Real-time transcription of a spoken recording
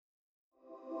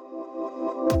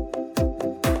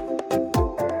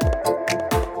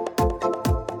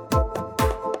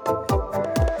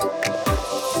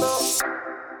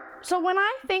So when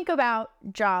I think about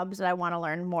jobs that I want to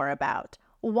learn more about,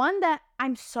 one that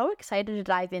I'm so excited to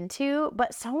dive into,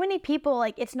 but so many people,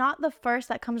 like, it's not the first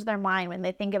that comes to their mind when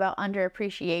they think about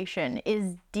underappreciation,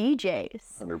 is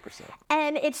DJs. 100%.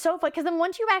 And it's so fun because then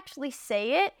once you actually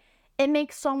say it, it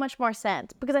makes so much more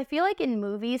sense. Because I feel like in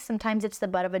movies, sometimes it's the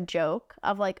butt of a joke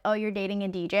of like, oh, you're dating a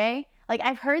DJ. Like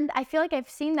I feel like I've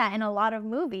seen that in a lot of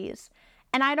movies.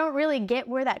 And I don't really get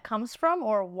where that comes from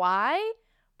or why,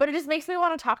 but it just makes me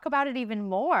want to talk about it even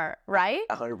more, right?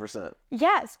 100%.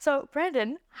 Yes. So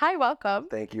Brandon, hi, welcome.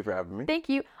 Thank you for having me. Thank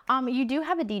you. You do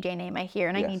have a DJ name, I hear,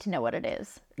 and I Yes. need to know what it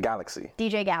is. Galaxy.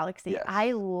 DJ Galaxy. Yes.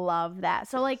 I love that.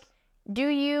 So like, do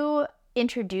you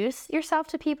introduce yourself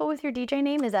to people with your DJ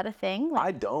name? Is that a thing? Like,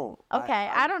 I don't. okay,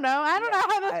 I don't know. I don't know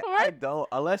how this works. I don't,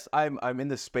 unless I'm in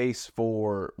the space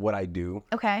for what I do.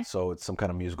 Okay. So it's some kind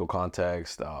of musical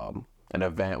context, an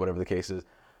event, whatever the case is.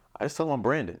 I just tell them I'm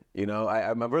Brandon. You know,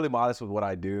 I'm really modest with what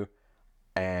I do.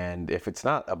 And if it's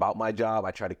not about my job,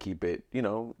 I try to keep it, you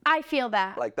know. I feel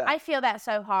that. Like that. I feel that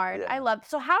so hard. Yeah. I love.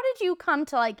 So how did you come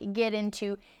to like get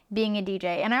into being a DJ?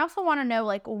 And I also want to know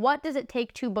like what does it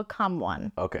take to become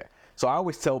one? Okay. So I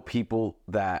always tell people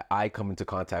that I come into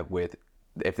contact with,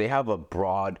 if they have a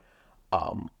broad,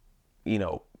 you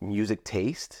know, music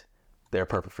taste, they're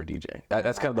perfect for DJing.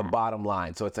 That's kind of the bottom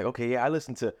line. So it's like, okay, yeah,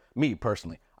 me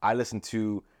personally, I listen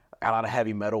to a lot of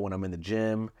heavy metal when I'm in the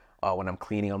gym. When I'm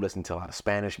cleaning, I'm listening to a lot of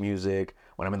Spanish music.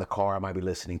 When I'm in the car, I might be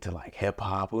listening to like hip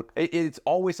hop. It's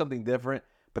always something different,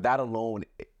 but that alone,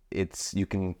 you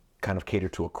can kind of cater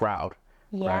to a crowd.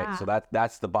 Yeah. Right. So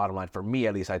that's the bottom line for me,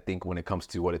 at least I think, when it comes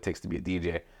to what it takes to be a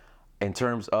DJ. In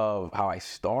terms of how I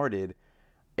started,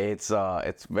 it's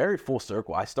very full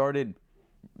circle. I started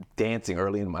dancing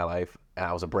early in my life, and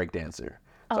I was a break dancer.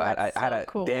 Oh, So I that's had so a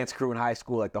cool. dance crew in high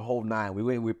school, like the whole nine.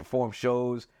 We performed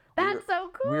shows. That's so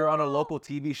cool. We were on a local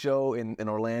TV show in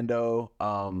Orlando.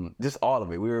 Just all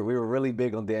of it. We were really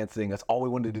big on dancing. That's all we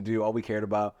wanted to do, all we cared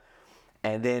about.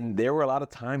 And then there were a lot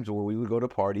of times where we would go to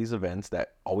parties, events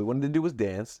that all we wanted to do was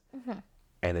dance,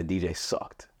 and the DJ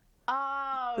sucked.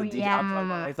 Oh, The DJ, yeah. I'm talking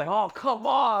about, it's like, oh, come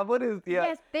on, what is, yeah.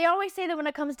 Yes, they always say that when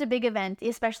it comes to big events,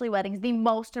 especially weddings, the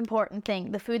most important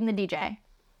thing, the food and the DJ.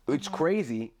 It's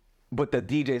crazy, but the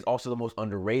DJ is also the most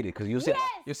underrated, because you'll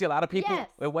see a lot of people Yes.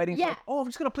 at weddings Yes. like, oh, I'm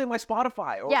just going to play my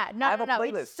Spotify, or Yeah, I no, have no, a no.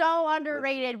 playlist. It's so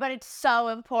underrated, but it's so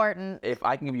important. If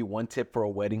I can give you one tip for a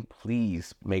wedding,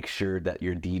 please make sure that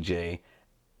your DJ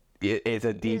is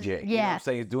a DJ. You know what I'm yes.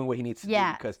 saying? Is doing what he needs to do,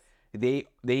 Yes. because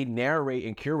they narrate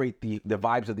and curate the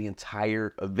vibes of the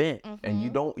entire event, and you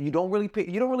don't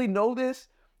really know this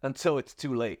until it's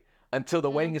too late. Until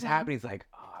the wedding is happening, it's like,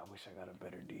 oh, I wish I got a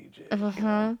better DJ. You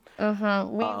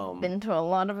know? We've been to a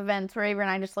lot of events where Avery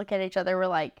and I just look at each other, we're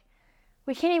like,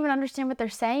 we can't even understand what they're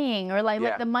saying, or like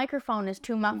Yeah. the microphone is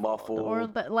too muffled, or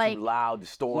but like too loud,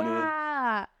 distorted.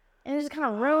 yeah, and it just kind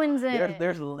of ruins it.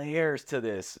 There's layers to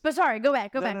this. But sorry, go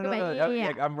back. No.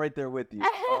 Yeah. I'm right there with you.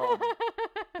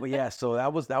 But yeah, so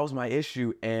that was my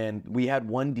issue, and we had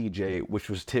one DJ, which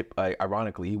was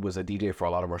ironically, he was a DJ for a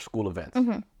lot of our school events.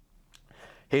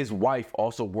 His wife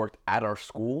also worked at our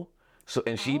school, so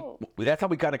that's how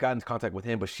we kind of got into contact with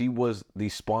him. But she was the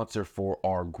sponsor for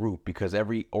our group, because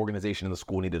every organization in the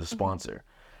school needed a sponsor,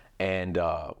 and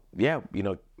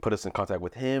put us in contact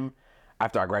with him.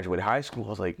 After I graduated high school, I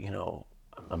was like,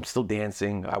 I'm still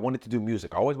dancing. I wanted to do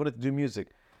music. I always wanted to do music,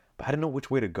 but I didn't know which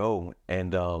way to go.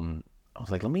 And I was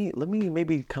like, let me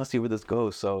maybe kind of see where this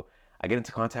goes. So I get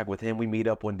into contact with him. We meet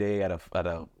up one day at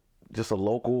a just a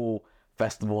local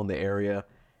festival in the area,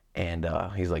 and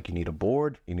he's like, you need a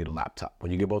board, you need a laptop.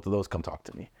 When you get both of those, come talk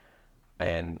to me.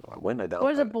 And I went.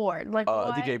 What is a board? Like a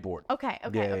what? DJ board. Okay.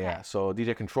 Yeah. So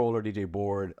DJ controller, DJ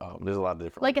board. There's a lot of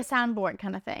different. Like a soundboard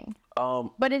kind of thing.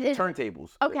 But it is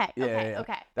turntables. Okay. Yeah.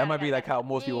 Okay. That might be Yeah. like how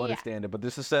most people understand it. But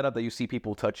this is set up that you see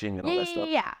people touching and all that stuff.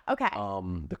 Yeah. Okay.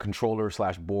 The controller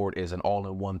 / board is an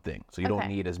all-in-one thing, so you don't Okay.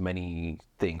 need as many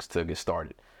things to get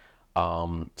started.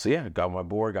 So yeah, got my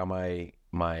board, got my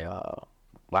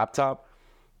laptop,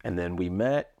 and then we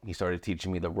met. He started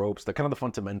teaching me the ropes, the kind of the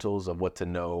fundamentals of what to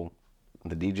know,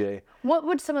 the DJ. What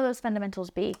would some of those fundamentals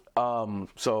be?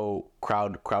 So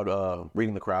crowd,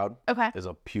 reading the crowd. Okay. Is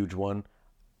a huge one.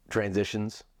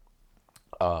 Transitions,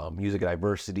 music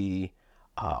diversity,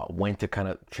 when to kind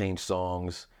of change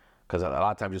songs, because a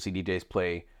lot of times you'll see DJs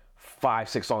play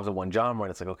 5-6 songs of one genre,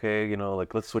 and it's like, okay,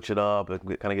 like let's switch it up.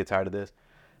 Kind of get tired of this.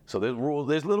 So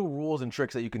there's little rules and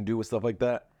tricks that you can do with stuff like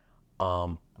that.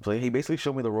 So he basically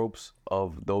showed me the ropes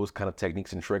of those kind of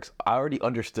techniques and tricks. I already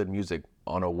understood music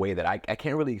on a way that I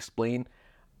can't really explain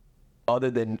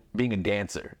other than being a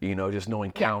dancer, just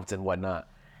knowing counts and whatnot.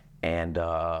 And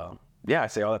I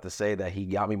say all that to say that he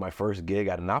got me my first gig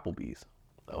at an Applebee's.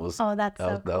 That was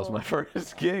That was my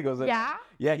first gig.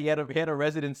 Yeah, he had a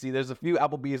residency. There's a few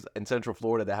Applebee's in Central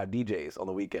Florida that have DJs on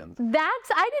the weekends.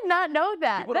 I did not know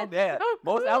that. That's so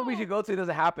cool. Most Applebee's you go to, it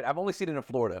doesn't happen. I've only seen it in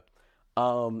Florida.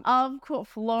 Of course,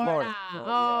 Florida.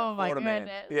 Oh my Florida man.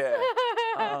 goodness.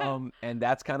 Yeah. And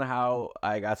that's kind of how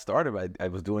I got started. I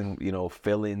was doing,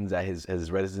 fill-ins at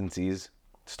his residencies,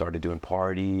 started doing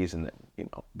parties, and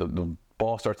the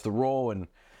ball starts to roll, and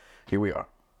here we are.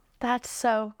 That's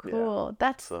so cool.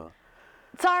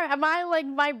 Sorry,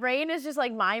 my brain is just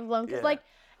like mind blown.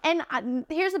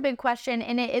 Here's a big question,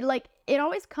 and it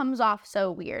always comes off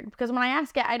so weird because when I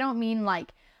ask it, I don't mean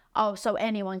like, oh, so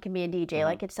anyone can be a DJ,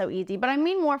 like it's so easy. But I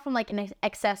mean more from like an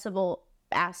accessible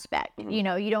aspect. You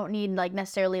don't need like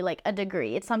necessarily like a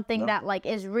degree. It's something that like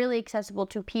is really accessible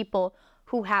to people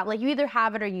who have like, you either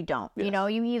have it or you don't. Yes.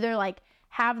 You either like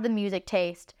have the music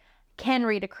taste, can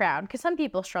read a crowd, because some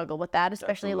people struggle with that,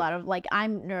 especially a lot of like,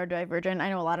 I'm neurodivergent. I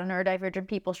know a lot of neurodivergent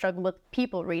people struggle with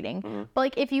people reading. But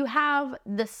like if you have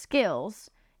the skills,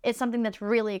 it's something that's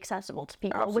really accessible to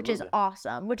people, which is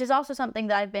awesome, which is also something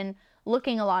that I've been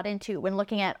looking a lot into when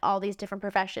looking at all these different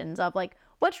professions of like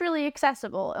what's really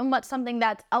accessible and what's something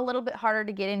that's a little bit harder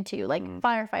to get into, like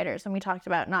firefighters, and we talked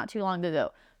about not too long ago.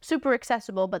 Super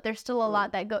accessible, but there's still a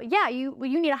lot that you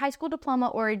need a high school diploma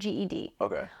or a GED.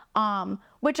 Okay.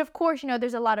 Which of course,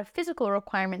 there's a lot of physical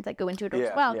requirements that go into it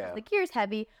as well, because the gear is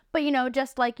heavy, but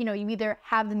just like, you either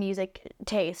have the music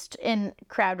taste and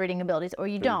crowd reading abilities or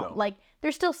you don't. Like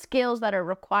there's still skills that are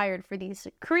required for these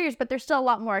careers, but they're still a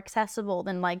lot more accessible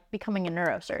than like becoming a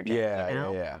neurosurgeon.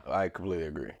 Yeah. I completely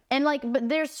agree. And like, but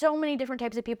there's so many different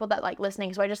types of people that like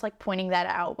listening. So I just like pointing that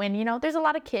out when, there's a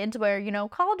lot of kids where,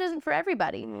 college isn't for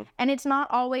everybody. And it's not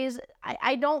always,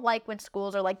 I don't like when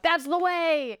schools are like, that's the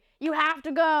way, you have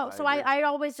to go. I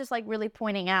always just like really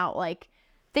pointing out like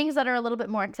things that are a little bit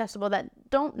more accessible that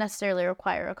don't necessarily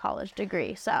require a college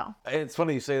degree. So it's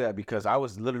funny you say that because I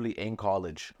was literally in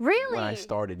college. Really? When I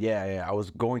started. Yeah. I was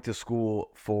going to school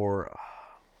for,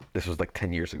 this was like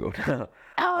 10 years ago now.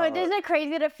 Isn't it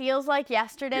crazy that it feels like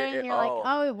yesterday? And you're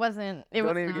like, it wasn't. It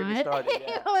was even not. Get me started.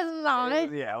 Yeah. It was not.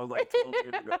 It was like 12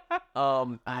 years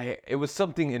ago. It was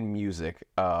something in music.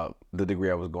 The degree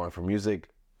I was going for, music,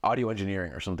 audio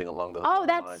engineering or something along those lines. Oh,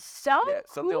 that's so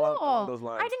something cool. along those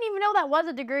lines. I didn't even know that was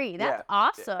a degree. That's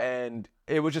awesome. And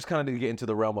it was just kind of to get into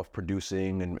the realm of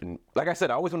producing. And like I said,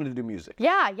 I always wanted to do music.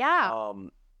 Yeah.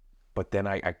 But then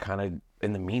I kind of,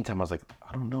 in the meantime, I was like,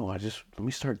 I don't know. Let me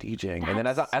start DJing. And then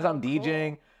as I'm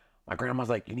DJing, my grandma's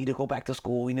like, you need to go back to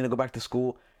school.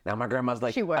 Now my grandma's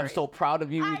like, I'm so proud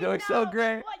of you. You're doing so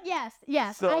great. Yes.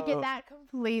 So, I get that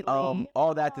completely.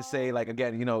 All that to say, like,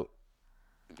 again,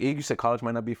 you said college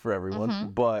might not be for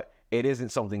everyone, but it isn't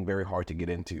something very hard to get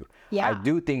into. Yeah. I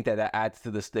do think that adds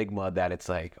to the stigma that it's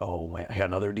like, oh, man,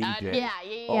 another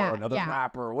DJ. Or another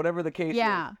rapper, or whatever the case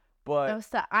is. But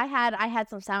I had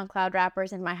some SoundCloud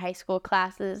rappers in my high school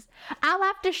classes. I'll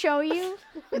have to show you.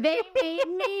 They made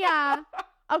me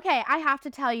okay, I have to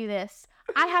tell you this.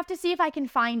 I have to see if I can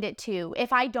find it too.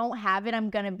 If I don't have it, I'm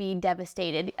gonna be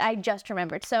devastated. I just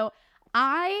remembered. So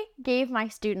I gave my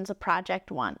students a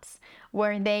project once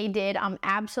where they did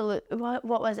what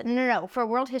was it? No. For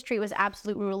world history, it was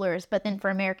absolute rulers, but then for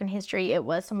American history, it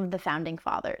was some of the founding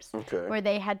fathers, where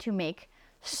they had to make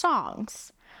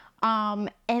songs. And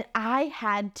I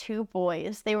had two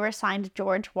boys. They were assigned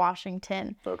George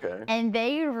Washington. Okay. And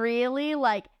they really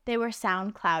they were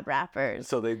SoundCloud rappers.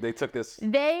 So they took this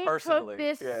They personally.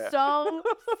 took this so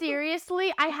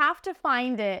seriously. I have to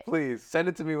find it. Please, send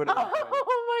it to me whenever you find it.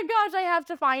 Oh my gosh, I have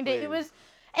to find it. It was,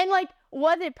 and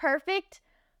was it perfect?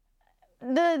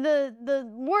 The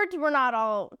words were not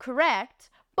all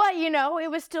correct, but it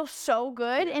was still so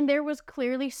good, and there was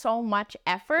clearly so much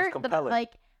effort. It's compelling.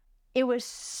 It was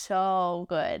so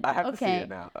good. I have to see it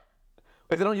now.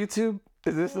 Is it on YouTube?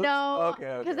 Is this no?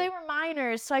 Okay. Because they were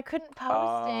minors, so I couldn't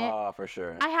post it. Oh, for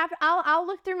sure. I'll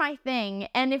look through my thing,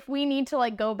 and if we need to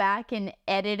go back and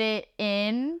edit it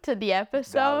into the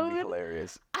episode, that would be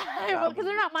hilarious. Because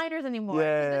they're not minors anymore.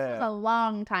 Yeah. This was a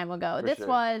long time ago. This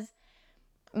was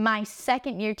my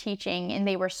second year teaching, and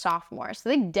they were sophomores, so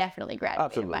they definitely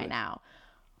graduated by now.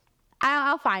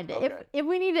 I'll find it. Okay. If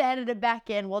we need to edit it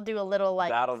back in, we'll do a little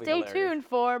stay tuned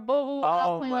for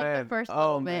I'll play the first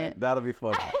moment. That'll be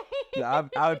fun.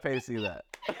 I would pay to see that.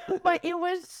 But it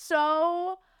was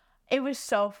so It was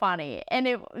so funny.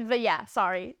 But yeah,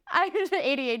 sorry. I was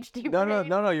ADHD.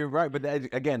 No, you're right. But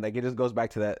that, again, like it just goes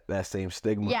back to that same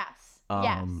stigma. Yes.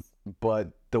 Yes.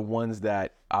 But the ones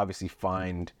that obviously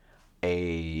find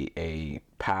a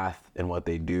path in what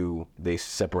they do, they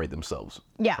separate themselves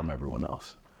from everyone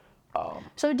else.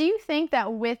 So do you think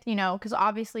that with, because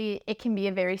obviously it can be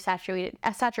a very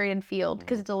saturated field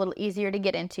because it's a little easier to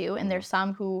get into, and there's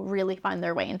some who really find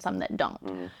their way and some that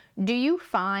don't. Do you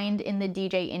find in the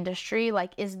DJ industry,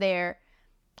 like, is there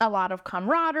a lot of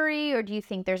camaraderie, or do you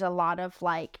think there's a lot of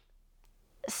like,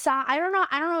 I don't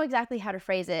know exactly how to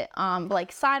phrase it, but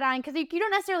like side-eyeing, because you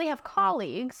don't necessarily have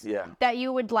colleagues that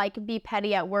you would like be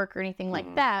petty at work or anything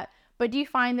like that, but do you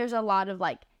find there's a lot of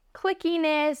like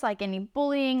clickiness, like any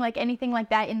bullying, like anything like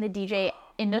that in the DJ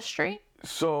industry?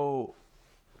 So,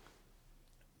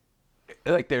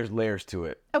 like, there's layers to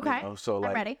it. Okay. So, like,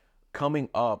 I'm ready. Coming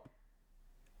up,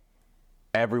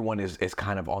 everyone is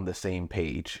kind of on the same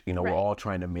page. We're all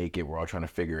trying to make it. We're all trying to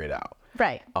figure it out.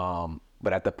 Right.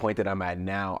 But at the point that I'm at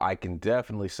now, I can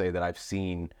definitely say that I've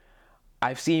seen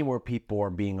where people are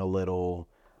being a little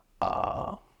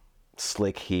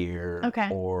slick here. Okay.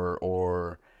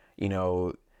 Or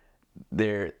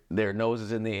their nose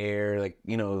is in the air, like,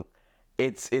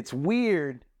 it's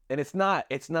weird, and it's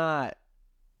not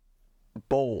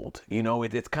bold,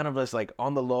 it's kind of just like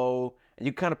on the low, and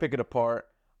you kind of pick it apart,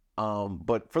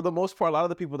 but for the most part, a lot of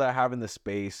the people that I have in the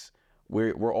space,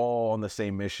 we're all on the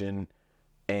same mission,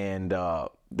 and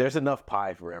there's enough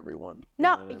pie for everyone.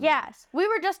 No, yes, we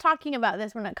were just talking about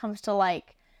this when it comes to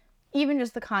like even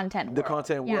just the content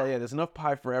world. There's enough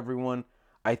pie for everyone.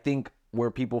 I think where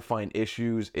people find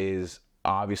issues is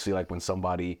obviously like when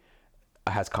somebody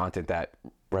has content that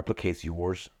replicates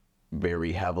yours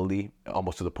very heavily,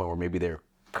 almost to the point where maybe they're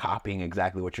copying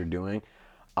exactly what you're doing.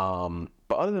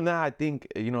 But other than that, I think,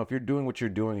 if you're doing what you're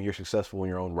doing and you're successful in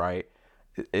your own right,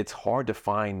 it's hard to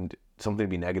find something to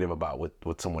be negative about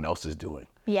what someone else is doing.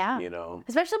 Yeah.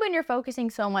 Especially when you're focusing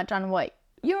so much on what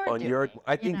you're doing.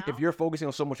 I think if you're focusing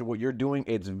on so much of what you're doing,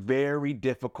 it's very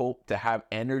difficult to have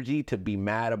energy to be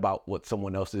mad about what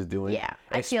someone else is doing. Yeah,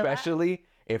 I feel that. Especially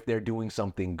if they're doing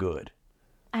something good.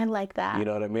 I like that. You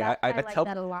know what I mean? I like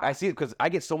that a lot. I see it because I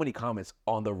get so many comments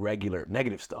on the regular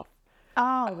negative stuff.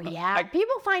 Oh yeah,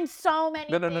 people find so many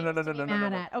things to be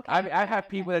mad at. Okay. I have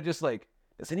people that just like,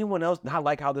 does anyone else not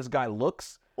like how this guy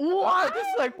looks? What?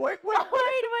 Just like, wait.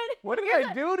 What did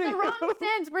I do to the you? wrong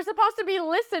sense. We're supposed to be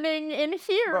listening and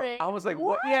hearing. Bro, I was like,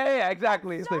 what? Yeah,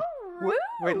 exactly. It's so like, rude.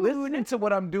 wait, listening to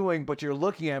what I'm doing, but you're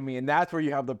looking at me, and that's where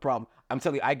you have the problem. I'm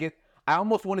telling you, I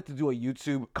almost wanted to do a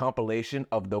YouTube compilation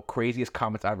of the craziest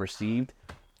comments I've received.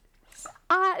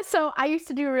 So I used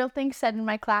to do Real Things Said in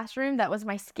my classroom. That was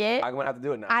my skit. I'm gonna have to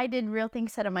do it now. I did Real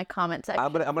Things Said in my comment section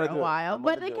I'm gonna for a while,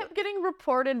 but they kept getting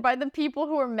reported by the people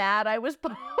who were mad I was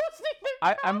posting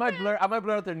their I might blur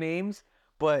out their names,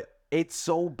 but it's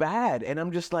so bad, and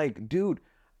I'm just like, dude,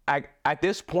 at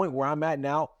this point where I'm at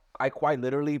now, I quite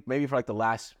literally, maybe for like the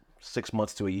last 6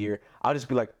 months to a year, I'll just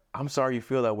be like, I'm sorry you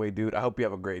feel that way, dude. I hope you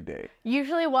have a great day.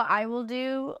 Usually what I will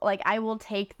do, like, I will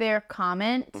take their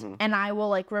comment and I will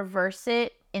like reverse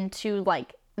it into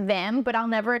like them, but I'll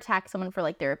never attack someone for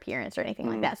like their appearance or anything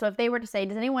like that. So if they were to say,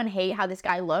 does anyone hate how this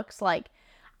guy looks? Like,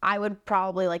 I would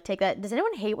probably like take that. Does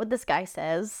anyone hate what this guy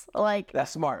says? Like,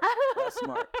 that's smart. That's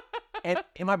smart. And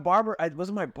my barber, it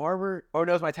was my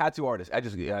tattoo artist. I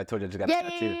told you I just got a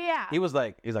tattoo. Yeah. He's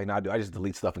like, nah, dude, I just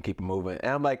delete stuff and keep it moving.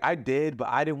 And I'm like, I did, but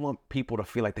I didn't want people to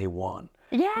feel like they won.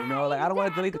 Yeah. I don't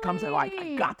want to delete the comments. Like,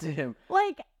 I got to him.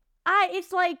 Like,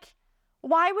 it's like,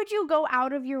 why would you go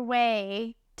out of your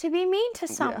way to be mean to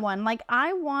someone? Yeah. Like,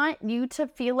 I want you to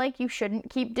feel like you shouldn't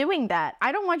keep doing that.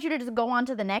 I don't want you to just go on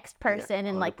to the next person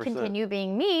and like continue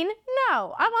being mean.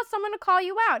 No, I want someone to call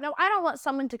you out. No, I don't want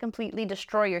someone to completely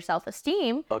destroy your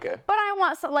self-esteem. Okay. But I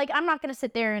want I'm not going to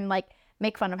sit there and like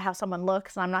make fun of how someone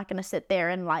looks. And I'm not going to sit there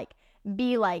and like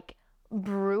be like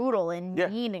brutal and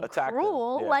mean and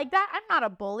cruel like that. I'm not a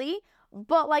bully.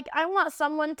 But like, I want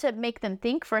someone to make them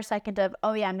think for a second of,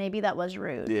 oh yeah, maybe that was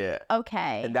rude. Yeah.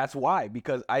 Okay. And that's why,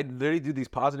 because I literally do these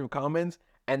positive comments,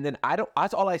 and then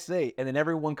that's all I say, and then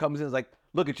everyone comes in and is like,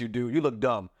 look at you, dude, you look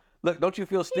dumb. Look, don't you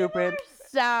feel stupid?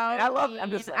 So I love it.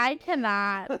 I'm just like, I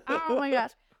cannot. Oh my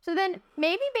gosh. So then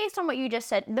maybe based on what you just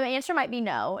said, the answer might be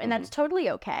no, and that's totally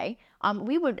okay.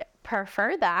 We would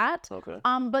prefer that. Okay.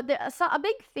 But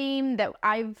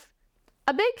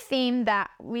a big theme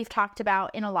that we've talked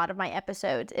about in a lot of my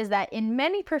episodes is that in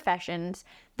many professions,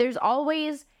 there's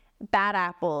always bad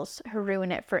apples who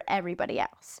ruin it for everybody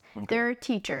else. There are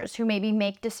teachers who maybe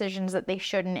make decisions that they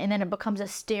shouldn't, and then it becomes a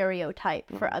stereotype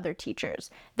for other teachers.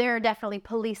 There are definitely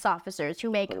police officers who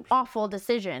make awful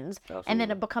decisions, and then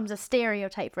it becomes a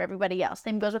stereotype for everybody else.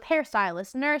 Same goes with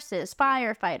hairstylists, nurses,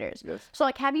 firefighters. Yes. So,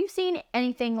 like, have you seen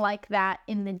anything like that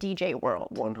in the DJ world?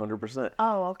 100%.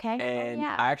 Oh, okay. And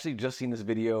yeah. I actually just seen this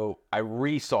video. I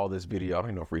re-saw this video. I don't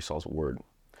even know if re-saw is a word,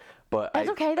 but That's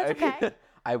okay.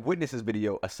 I witnessed this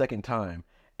video a second time,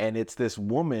 and it's this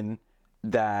woman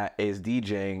that is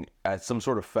DJing at some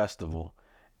sort of festival,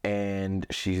 and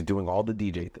she's doing all the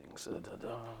DJ things.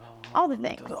 All the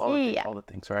things. Yeah. All the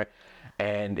things, right?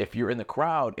 And if you're in the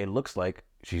crowd, it looks like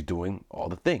she's doing all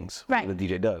the things Right. the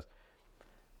DJ does.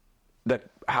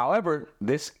 However,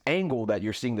 this angle that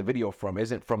you're seeing the video from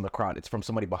isn't from the crowd. It's from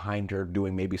somebody behind her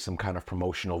doing maybe some kind of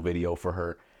promotional video for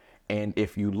her. And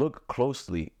if you look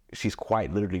closely, she's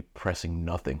quite literally pressing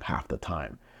nothing half the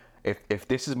time. If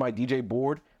this is my DJ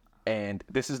board and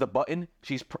this is the button,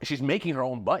 she's making her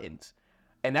own buttons.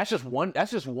 And that's just one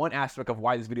aspect of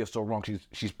why this video is so wrong.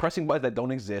 She's pressing buttons that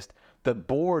don't exist. The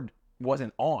board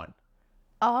wasn't on.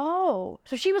 Oh,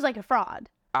 so she was like a fraud.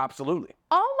 Absolutely.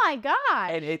 Oh my God.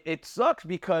 And it sucks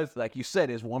because, like you said,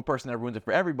 there's one person that ruins it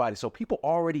for everybody. So people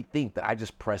already think that I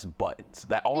just press buttons.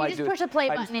 That all You I just do push a play I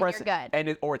button just and press you're it, good.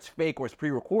 and or it's fake or it's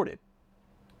pre-recorded.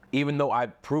 Even though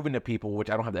I've proven to people, which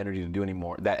I don't have the energy to do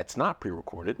anymore, that it's not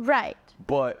pre-recorded. Right.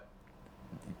 But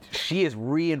she is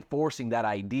reinforcing that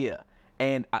idea.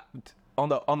 And on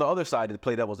the other side, to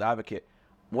play devil's advocate,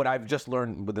 what I've just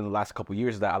learned within the last couple of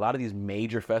years is that a lot of these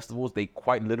major festivals, they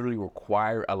quite literally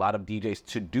require a lot of DJs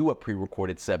to do a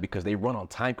pre-recorded set because they run on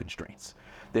time constraints.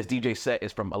 This DJ set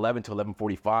is from 11 to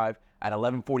 11:45. At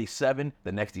 11:47,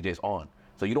 the next DJ's on.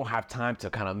 So you don't have time to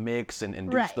kind of mix and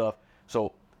do Right. stuff.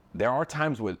 So there are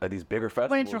times with these bigger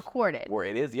festivals When it's recorded. where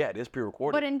it is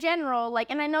pre-recorded. But in general, like,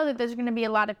 and I know that there's going to be a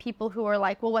lot of people who are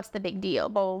like, well, what's the big deal?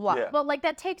 Blah, blah, blah. Yeah. But, like,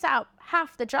 that takes out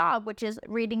half the job, which is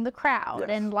reading the crowd Yes.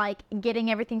 and, like, getting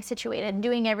everything situated and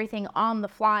doing everything on the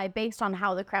fly based on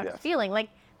how the crowd is Yes. feeling.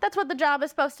 Like, that's what the job is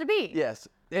supposed to be. Yes,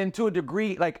 and to a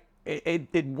degree, like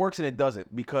it works and it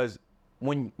doesn't, because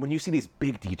when you see these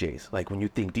big DJs, like when you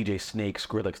think DJ Snake,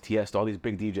 Skrillex, Tiesto, all these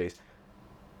big DJs,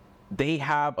 they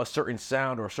have a certain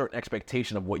sound or a certain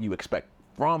expectation of what you expect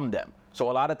from them. So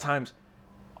a lot of times,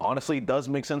 honestly, it does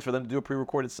make sense for them to do a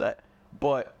pre-recorded set,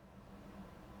 but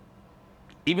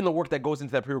even the work that goes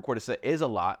into that pre-recorded set is a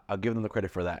lot. I'll give them the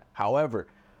credit for that. However,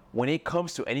 when it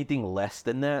comes to anything less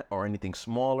than that or anything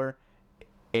smaller,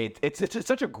 it's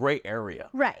such a gray area.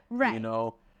 Right, right. You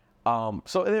know,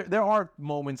 so there are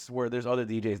moments where there's other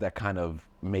DJs that kind of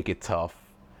make it tough.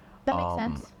 That makes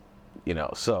sense. You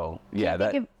know, so yeah,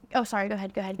 that. Oh, sorry. Go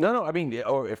ahead. No, I mean,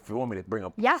 or if you want me to bring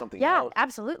up something yeah, else,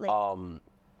 absolutely.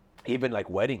 even like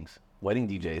wedding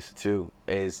DJs too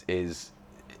is.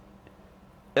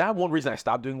 And I have one reason I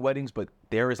stopped doing weddings, but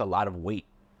there is a lot of weight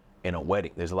in a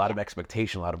wedding. There's a lot of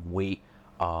expectation, a lot of weight.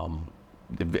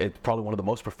 It's probably one of the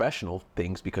most professional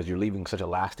things because you're leaving such a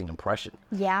lasting impression.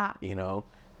 Yeah. You know,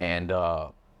 and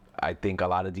I think a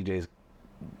lot of DJs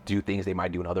do things they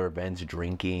might do in other events,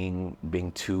 drinking,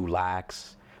 being too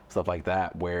lax, stuff like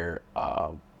that, where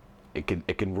it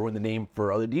can ruin the name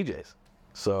for other DJs.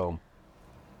 So,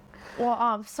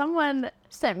 Well, someone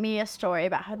sent me a story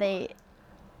about how they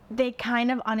kind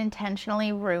of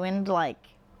unintentionally ruined like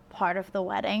part of the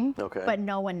wedding, Okay. but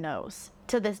no one knows.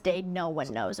 To this day, no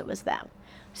one knows it was them.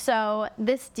 So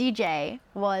this DJ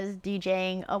was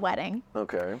DJing a wedding,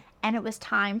 okay, and it was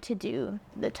time to do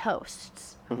the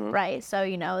toasts, Mm-hmm. right? So,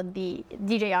 you know, the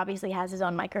DJ obviously has his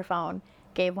own microphone,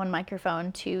 gave one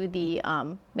microphone to the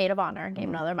maid of honor, gave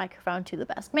Mm-hmm. another microphone to the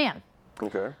best man.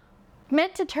 okay,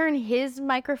 Meant to turn his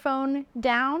microphone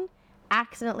down,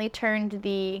 accidentally turned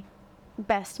the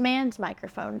best man's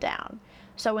microphone down.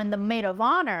 So when the maid of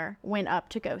honor went up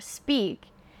to go speak,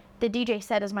 the DJ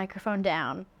set his microphone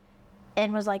down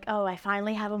and was like, oh, I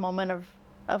finally have a moment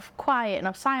of quiet and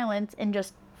of silence, and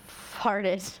just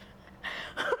farted.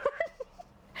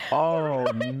 Oh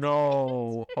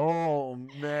no! Oh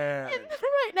man!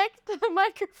 Right next to the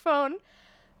microphone.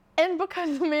 And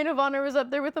because the maid of honor was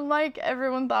up there with the mic,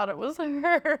 everyone thought it was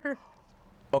her.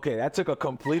 Okay, that took a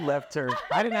complete left turn.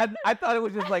 I thought it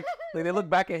was just like they look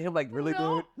back at him like, really,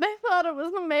 No, dude? they thought it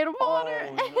was the maid of honor.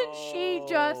 Oh, And she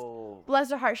just, no.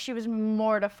 bless her heart, she was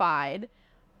mortified.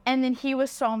 And then he was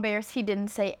so embarrassed he didn't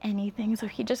say anything. So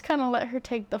he just kind of let her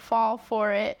take the fall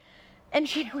for it. And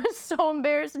she was so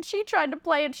embarrassed. And she tried to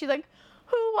play it. She's like,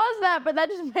 who was that? But that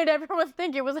just made everyone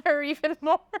think it was her even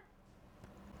more.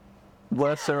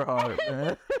 Bless her heart,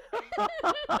 man.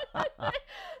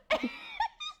 And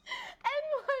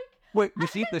like, Wait,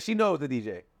 does she know the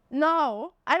DJ?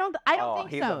 No, I don't Oh, think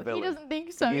he's a so. He villain. doesn't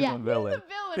think so. He's Yeah, a villain. he's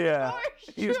the villain. Yeah,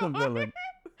 for he's the sure. villain.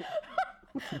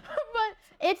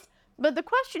 But the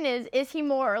question is he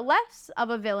more or less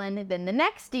of a villain than the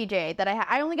next DJ that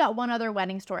I only got one other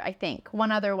wedding story, I think.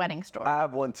 One other wedding story. I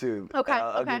have one too. Okay,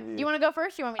 I'll okay. give You want to go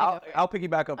first? Or you want me to go first? I'll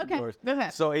piggyback up Okay, on yours. go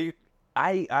ahead. So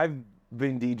I've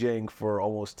been DJing for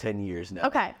almost 10 years now.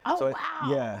 Okay. Oh, So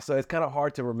wow. Yeah, so it's kind of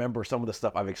hard to remember some of the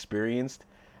stuff I've experienced.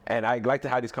 And I like to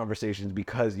have these conversations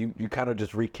because you kind of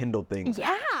just rekindle things.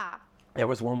 Yeah. There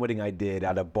was one wedding I did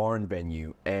at a barn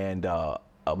venue, and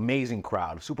amazing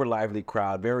crowd, super lively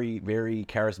crowd, very, very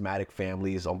charismatic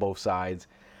families on both sides.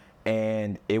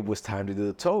 And it was time to do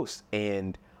the toast.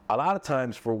 And a lot of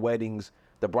times for weddings,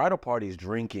 the bridal party is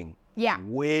drinking Yeah.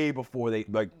 way before they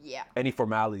Yeah. any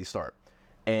formalities start.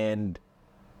 And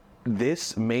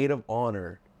this maid of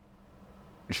honor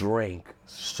drank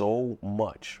so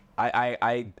much.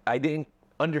 I didn't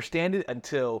understand it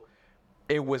until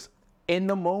it was in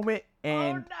the moment.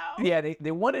 And no. yeah,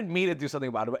 they wanted me to do something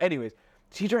about it. But anyways,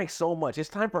 she drank so much. It's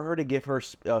time for her to give her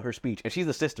her speech. And she's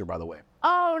the sister, by the way.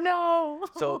 Oh no.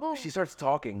 So she starts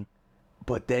talking,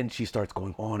 but then she starts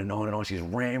going on and on and on. She's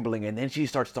rambling, and then she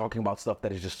starts talking about stuff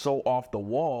that is just so off the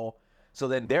wall. So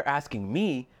then they're asking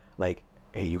me, like,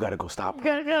 "Hey, you gotta go stop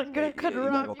her. You gotta cut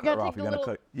her off. You gotta take the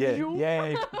little Yeah, zoom. yeah,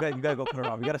 you gotta go cut her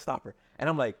off. You gotta stop her." And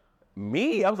I'm like,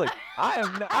 "Me?" I was like, I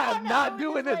am not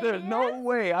doing this. There's no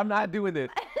way I'm not doing this."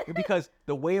 Because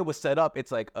the way it was set up,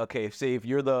 it's like, okay, say if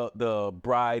you're the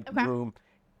bridegroom,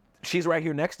 she's right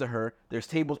here next to her. There's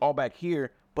tables all back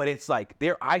here, but it's like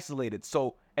they're isolated.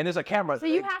 So, and there's a camera. So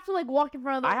you have to like walk in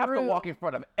front of the I have to room. walk in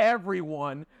front of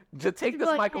everyone to take this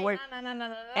Like, mic hey, away.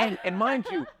 no. And mind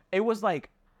you, it was like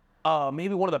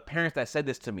maybe one of the parents that said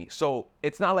this to me. So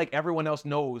it's not like everyone else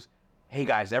knows, hey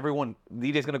guys, everyone,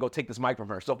 DJ's gonna go take this mic from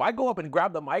her. So if I go up and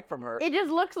grab the mic from her, It just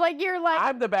looks like you're like,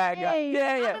 I'm the bad guy. hey,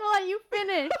 Yeah, yeah. I'm gonna let you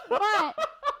finish, but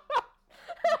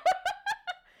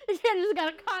you just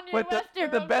got a Kanye But West here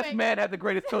the real best quick. man had the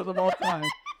greatest toast of all time.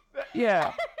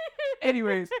 Yeah.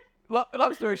 Anyways,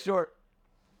 long story short,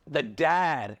 the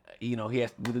dad, he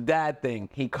has the dad thing.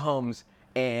 He comes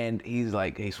and he's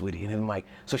like, "Hey, sweetie," and I'm like,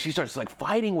 so she starts like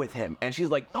fighting with him, and she's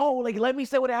like, "No, like let me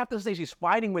say what I have to say." She's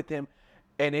fighting with him,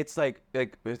 and it's like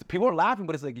people are laughing,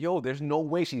 but it's like, yo, there's no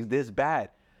way she's this bad.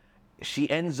 She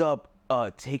ends up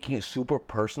taking it super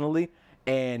personally,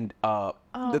 and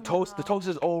the toast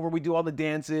is over. We do all the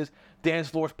dances, dance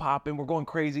floor's popping, we're going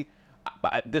crazy.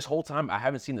 But this whole time, I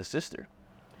haven't seen the sister.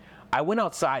 I went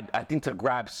outside, I think, to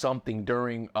grab something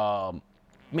during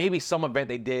maybe some event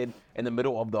they did in the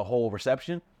middle of the whole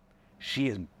reception. She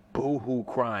is boo-hoo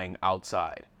crying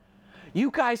outside. "You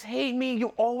guys hate me. You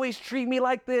always treat me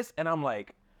like this." And I'm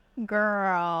like,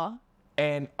 Girl.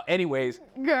 and anyways,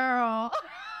 Girl.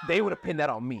 they would have pinned that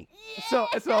on me. So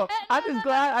I'm just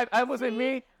glad I wasn't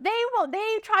me. They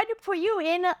tried to put you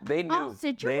in They knew. a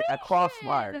situation. A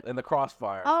crossfire, in the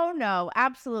crossfire. Oh no,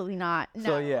 absolutely not. No.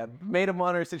 So yeah, maid of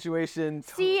honor situation.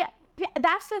 See,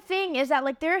 that's the thing is that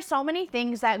like there are so many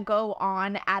things that go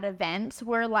on at events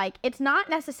where like it's not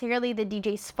necessarily the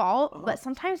DJ's fault, but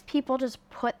sometimes people just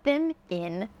put them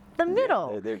in the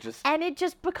middle. they're just. And it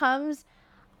just becomes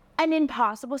an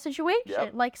impossible situation.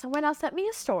 Yep. Like someone else sent me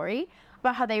a story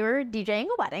about how they were DJing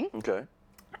a wedding. Okay.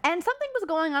 And something was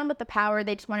going on with the power.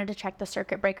 They just wanted to check the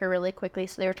circuit breaker really quickly.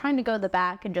 So they were trying to go to the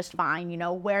back and just find,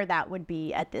 where that would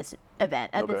be at this event,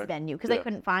 at this Okay. venue, because Yeah. they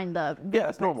couldn't find the. Yeah,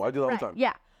 that's normal. I do that all the Right, time.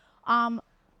 yeah.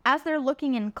 As they're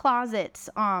looking in closets,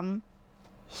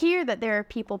 hear that there are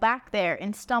people back there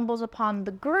and stumbles upon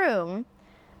the groom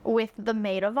with the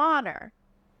maid of honor.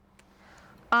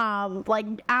 Like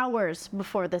hours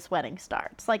before this wedding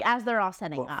starts, like as they're all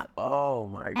setting up. Oh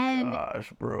my And-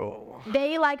 gosh, bro.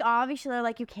 They obviously they're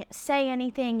like, you can't say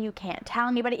anything, you can't tell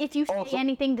anybody. If you say so-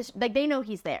 anything, they know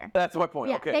he's there. That's my point.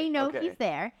 Yeah, Okay. they know okay. he's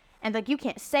there. And you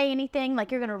can't say anything,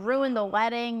 you're gonna ruin the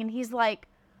wedding. And he's like,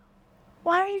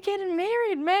 why are you getting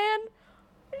married, man?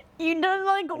 You done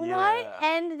what? Yeah.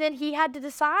 And then he had to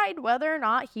decide whether or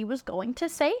not he was going to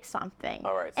say something.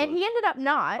 All right, And so- he ended up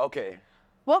not. Okay.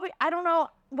 I don't know.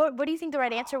 What do you think the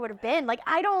right answer would have been?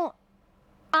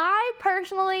 I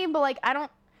personally, but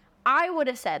I would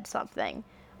have said something.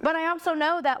 But I also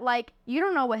know that you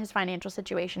don't know what his financial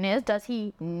situation is. Does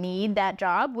he need that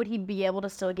job? Would he be able to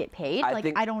still get paid?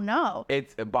 I don't know.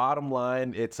 It's bottom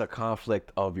line. It's a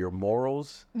conflict of your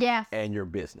morals Yes. and your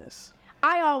business.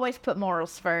 I always put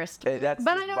morals first. That's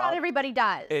But I just know not everybody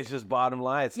does. It's just bottom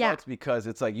line. It Yeah. sucks because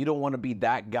it's you don't want to be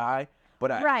that guy,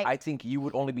 but Right. I think you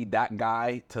would only be that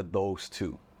guy to those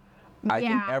two. I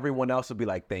think Yeah. everyone else would be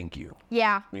like, thank you.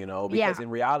 Yeah. Because Yeah. in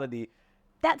reality,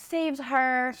 That saves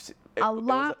her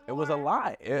It was a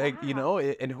lie. You know,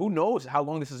 and who knows how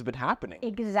long this has been happening.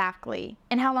 Exactly.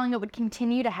 And how long it would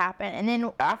continue to happen. And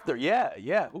then After,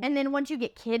 yeah. and then once you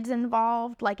get kids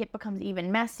involved, like it becomes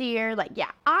even messier. Like,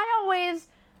 yeah, I always,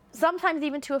 sometimes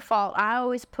even to a fault, I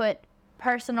always put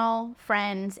personal,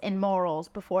 friends, and morals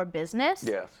before business.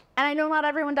 Yes. And I know not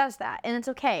everyone does that, and it's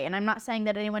okay. And I'm not saying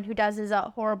that anyone who does is a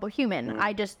horrible human.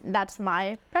 That's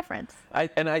my preference. I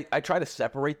try to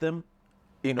separate them,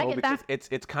 you know, get because that.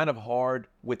 it's kind of hard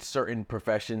with certain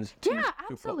professions to put one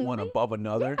absolutely. above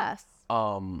another. Yes.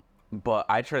 But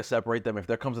I try to separate them. If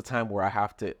there comes a time where I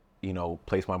have to, you know,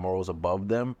 place my morals above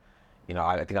them, you know,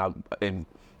 I think I'll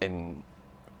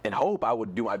in hope I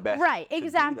would do my best. Right, to do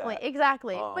exactly, that.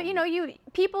 exactly. But you know,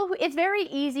 it's very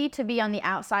easy to be on the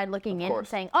outside looking in and course.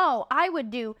 saying, "Oh, I would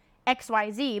do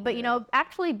XYZ," but you know,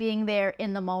 actually being there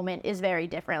in the moment is very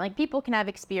different. Like people can have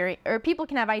experience, or people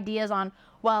can have ideas on,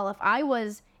 well, if I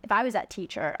was that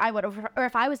teacher, I would, or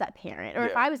if I was that parent, or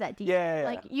if I was that teacher. Yeah.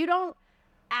 Like you don't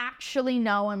actually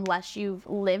know unless you've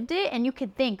lived it, and you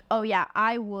could think, "Oh yeah,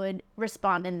 I would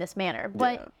respond in this manner,"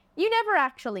 but. Yeah. You never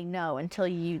actually know until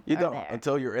you are don't there.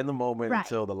 until you're in the moment, Right.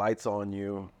 until the light's on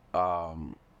you.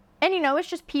 And you know, it's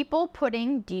just people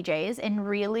putting DJs in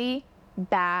really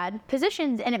bad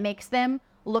positions, and it makes them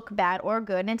look bad or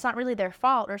good, and it's not really their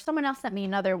fault. Or someone else sent me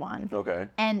another one. Okay.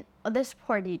 And this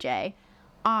poor DJ,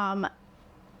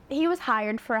 he was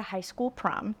hired for a high school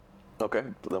prom. Okay.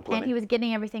 Plenty. And he was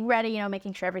getting everything ready, you know,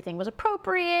 making sure everything was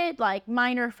appropriate, like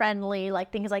minor friendly,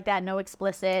 like things like that, no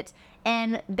explicit.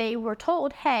 And they were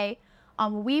told, hey,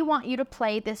 we want you to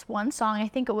play this one song. I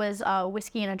think it was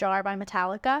Whiskey in a Jar by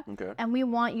Metallica. Okay. And we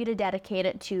want you to dedicate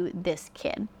it to this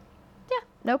kid. Yeah,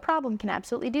 no problem. Can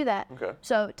absolutely do that. Okay.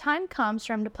 So time comes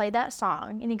for him to play that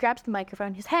song, and he grabs the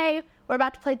microphone. He says, hey, we're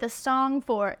about to play this song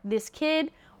for this kid.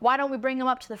 Why don't we bring him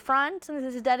up to the front since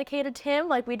this is dedicated to him?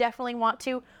 Like, we definitely want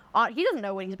to. He doesn't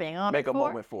know what he's being honored Make a for.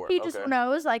 moment for it. He just Okay.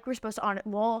 knows, like, we're supposed to honor.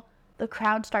 Well, the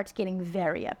crowd starts getting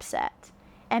very upset,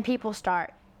 and people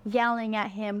start yelling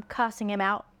at him, cussing him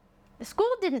out. The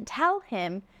school didn't tell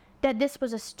him that this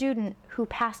was a student who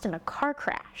passed in a car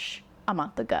crash a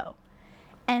month ago,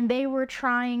 and they were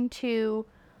trying to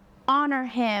honor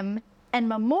him and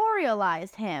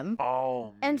memorialize him.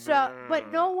 Oh. And so,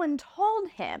 but no one told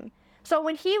him. So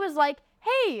when he was like,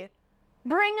 hey,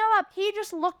 bring him up, he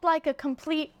just looked like a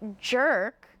complete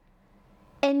jerk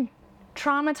and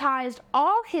traumatized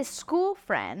all his school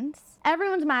friends.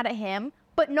 Everyone's mad at him,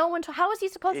 but no one, how is he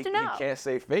supposed to know? You can't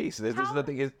save face. This How- is the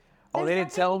thing is, oh, there's they didn't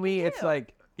nothing tell you me. can It's do.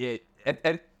 like, yeah,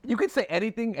 and you can say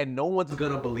anything and no one's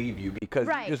gonna believe you because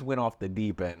Right. you just went off the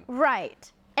deep end.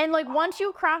 Right. And like once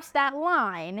you cross that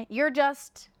line, you're done.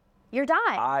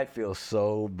 I feel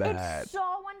so bad. It's so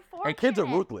unfortunate. And kids are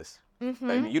ruthless. I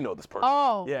mean, you know this person.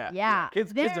 Oh, yeah. yeah.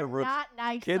 Kids They're are ruthless. not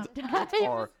nice Kids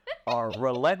sometimes. are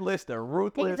relentless. They're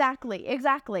ruthless. Exactly.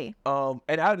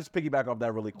 And I'll just piggyback off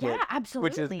that really quick. Yeah, absolutely.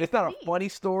 Which is, it's not Please. a funny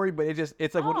story, but it's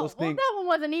like one of those well, things. that one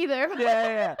wasn't either.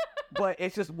 Yeah. But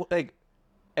it's just like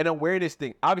an awareness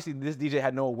thing. Obviously, this DJ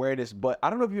had no awareness, but I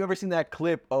don't know if you've ever seen that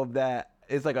clip of that.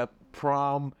 It's like a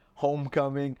prom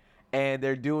homecoming, and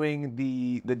they're doing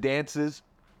the dances,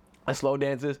 the slow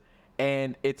dances,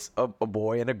 and it's a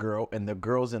boy and a girl, and the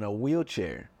girl's in a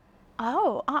wheelchair.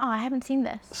 Oh, I haven't seen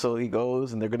this. So he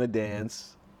goes, and they're gonna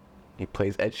dance. He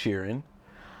plays Ed Sheeran,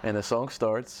 and the song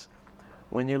starts,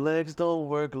 "When your legs don't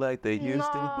work like they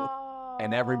used to,"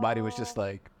 and everybody was just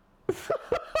like,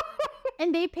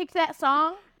 And they picked that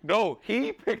song? "No,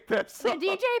 he picked that The song."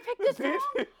 DJ picked this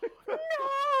song?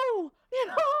 No!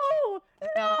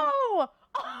 Oh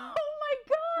my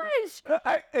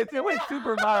gosh! It went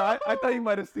super viral. I thought you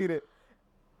might have seen it.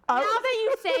 Now that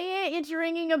you say it, it's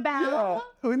ringing a bell.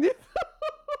 When you-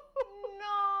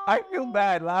 No. I feel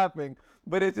bad laughing,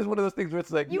 but it's just one of those things where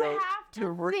it's like You know, have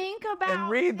to think about and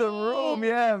read the room. it.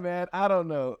 Yeah, man. I don't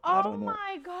know. I Oh don't know.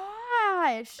 my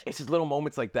gosh. It's just little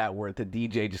moments like that where the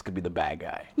DJ just could be the bad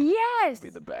guy. Yes. Be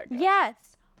the bad guy. Yes.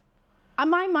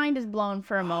 My mind is blown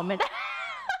for a moment.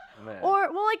 Man.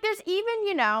 Or, well, like, there's even,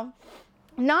 you know,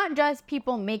 not just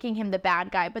people making him the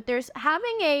bad guy, but there's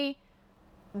having a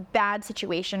bad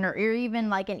situation or even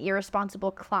like an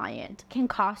irresponsible client can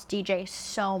cost DJ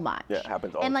so much. Yeah, it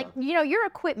happens all And the like, time. you know, your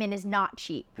equipment is not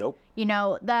cheap. Nope. You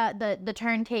know, the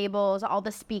turntables, all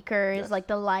the speakers, Yes. like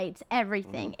the lights,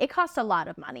 everything. It costs a lot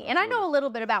of money. And I know a little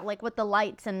bit about like what the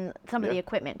lights and some of the Yeah.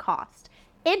 equipment cost.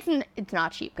 It's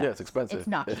not cheap, guys. Yeah, it's expensive. It's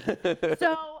not cheap.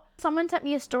 So someone sent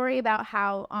me a story about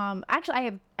how actually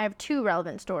I have two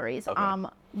relevant stories. Okay.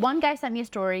 One guy sent me a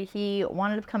story. He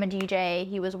wanted to become a DJ.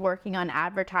 He was working on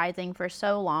advertising for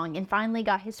so long and finally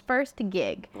got his first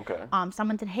gig. Okay.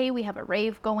 Someone said, "Hey, we have a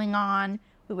rave going on.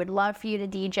 we would love for you to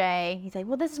DJ. He's like,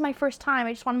 well, this is my first time.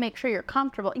 I just want to make sure you're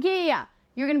comfortable. Yeah.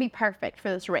 You're going to be perfect for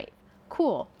this rave.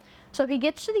 Cool. So he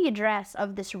gets to the address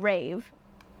of this rave,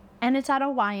 and it's at a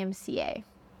YMCA.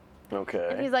 Okay.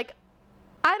 And he's like,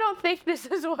 I don't think this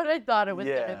is what I thought it was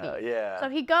going to be. Yeah. So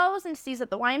he goes and sees that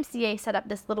the YMCA set up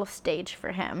this little stage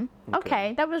for him.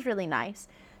 Okay, that was really nice.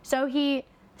 So he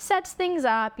sets things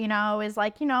up, is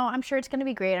like, I'm sure it's going to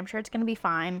be great. I'm sure it's going to be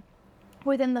fine.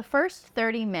 Within the first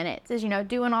 30 minutes is,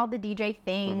 doing all the DJ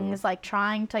things, like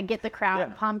trying to get the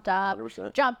crowd pumped up,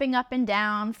 100%. jumping up and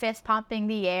down, fist pumping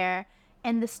the air,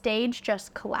 and the stage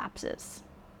just collapses.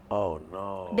 Oh,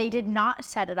 no. They did not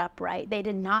set it up right. They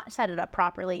did not set it up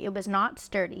properly. It was not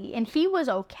sturdy. And he was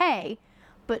okay,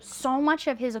 but so much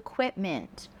of his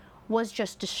equipment was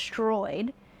just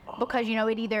destroyed because,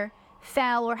 it either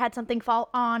fell or had something fall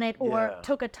on it or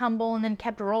took a tumble and then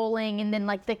kept rolling, and then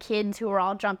like the kids who were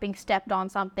all jumping stepped on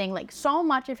something. Like so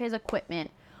much of his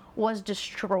equipment was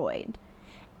destroyed.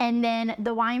 And then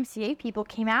the YMCA people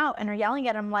came out and are yelling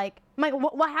at him like, Mike,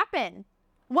 what happened?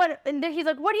 What? And then he's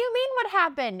like, what do you mean what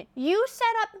happened? You set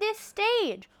up this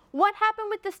stage. What happened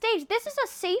with the stage? This is a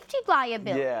safety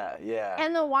liability. Yeah.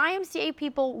 And the YMCA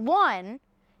people, one,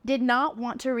 did not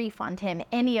want to refund him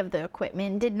any of the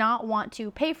equipment, did not want to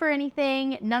pay for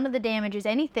anything, none of the damages,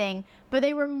 anything, but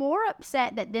they were more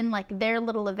upset that then like their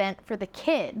little event for the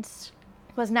kids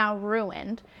was now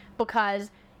ruined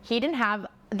because he didn't have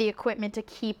the equipment to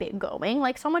keep it going.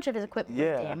 Like so much of his equipment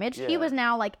was damaged. He was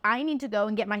now like, I need to go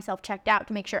and get myself checked out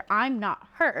to make sure I'm not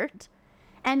hurt.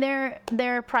 And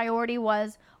their priority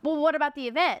was, well, what about the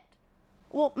event?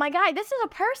 Well, my guy, this is a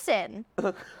person.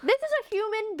 This is a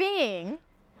human being.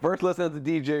 First, let's have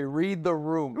the DJ read the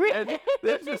room. And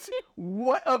that's just,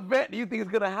 what event do you think is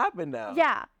going to happen now?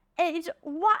 Yeah. And it's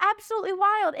absolutely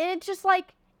wild. And it's just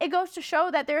like, it goes to show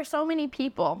that there are so many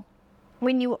people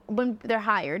when they're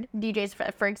hired,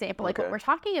 DJs, for example, like what we're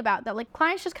talking about, that like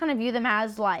clients just kind of view them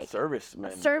as like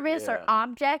servicemen. Or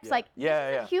objects. Like,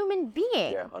 a human being.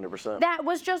 Yeah, 100%. That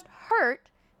was just hurt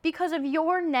because of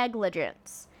your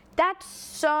negligence. That's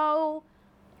so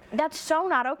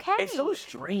not okay. It's so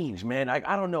strange, man.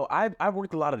 I don't know. I've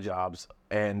worked a lot of jobs,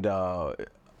 and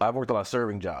I've worked a lot of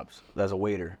serving jobs as a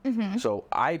waiter. Mm-hmm. So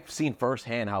I've seen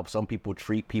firsthand how some people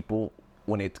treat people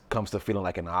when it comes to feeling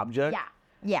like an object.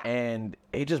 Yeah. And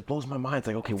it just blows my mind. It's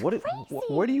like, okay,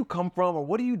 where do you come from, or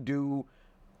what do you do,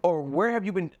 or where have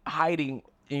you been hiding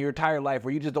in your entire life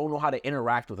where you just don't know how to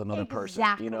interact with another person?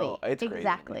 It's crazy.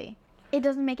 Exactly. It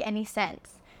doesn't make any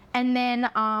sense. And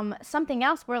then something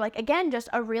else where, like, again, just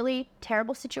a really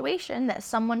terrible situation that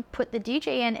someone put the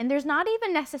DJ in, and there's not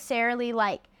even necessarily,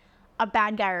 like, a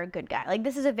bad guy or a good guy. Like,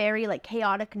 this is a very, like,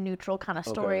 chaotic, neutral kind of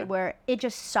story where it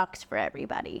just sucks for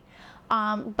everybody.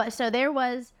 But so there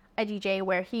was a DJ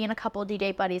where he and a couple of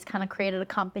DJ buddies kind of created a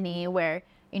company where,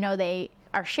 they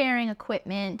are sharing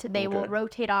equipment. They will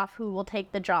rotate off who will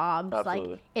take the jobs.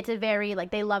 Absolutely. Like, it's a very,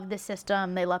 like, they love the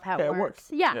system. They love how it works.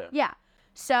 Yeah.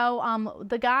 So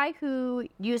the guy who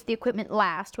used the equipment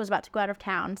last was about to go out of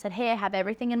town, said, hey, I have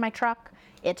everything in my truck.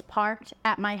 It's parked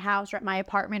at my house or at my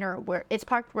apartment, or where it's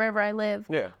parked wherever I live.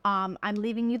 Yeah. I'm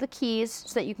leaving you the keys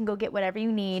so that you can go get whatever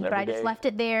you need. But I just left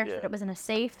it there so that it was in a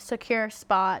safe, secure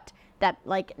spot that,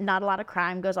 like, not a lot of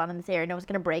crime goes on in this area. No one's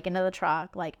going to break into the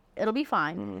truck. Like, it'll be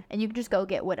fine. And you can just go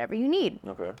get whatever you need.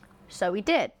 Okay. So we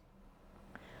did.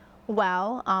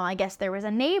 Well, I guess there was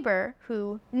a neighbor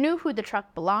who knew who the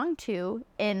truck belonged to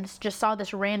and just saw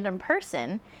this random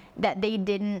person that they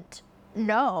didn't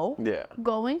know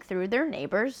going through their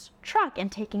neighbor's truck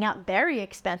and taking out very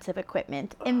expensive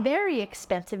equipment and very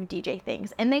expensive DJ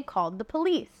things. And they called the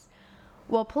police.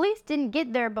 Well, police didn't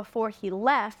get there before he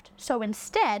left, so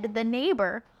instead the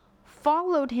neighbor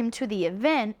followed him to the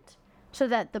event so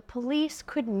that the police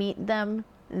could meet them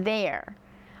there.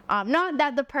 Not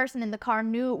that the person in the car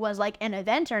knew it was like an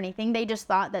event or anything. They just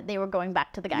thought that they were going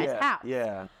back to the guy's house.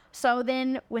 Yeah. So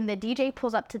then when the DJ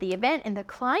pulls up to the event and the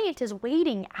client is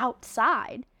waiting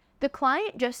outside, the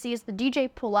client just sees the DJ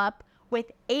pull up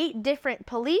with 8 different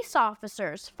police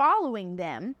officers following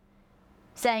them,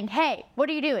 saying, hey, what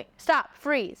are you doing? Stop,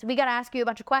 freeze. We got to ask you a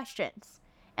bunch of questions.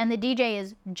 And the DJ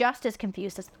is just as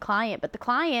confused as the client, but the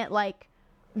client, like,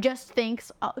 just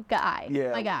thinks, oh, guy,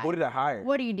 my guy. Who did I hire?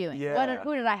 What are you doing? Yeah.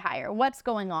 Who did I hire? What's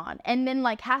going on? And then,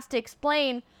 like, has to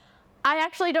explain, I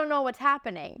actually don't know what's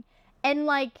happening. And,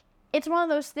 like, it's one of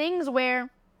those things where,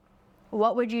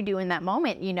 what would you do in that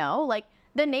moment, Like,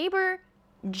 the neighbor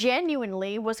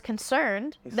genuinely was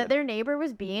concerned that their neighbor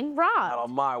was being robbed. Not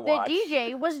on my watch. The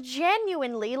DJ was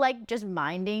genuinely, like, just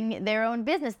minding their own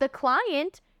business. The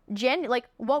client,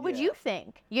 what would you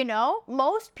think?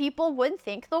 Most people would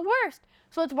think the worst.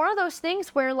 So it's one of those things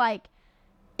where, like,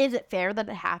 is it fair that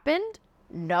it happened?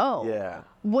 No. Yeah.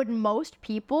 Would most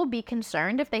people be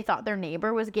concerned if they thought their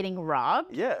neighbor was getting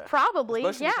robbed? Yeah. Probably.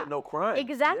 Especially if yeah. it's no crime.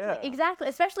 Exactly. Yeah. Exactly.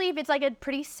 Especially if it's like a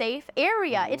pretty safe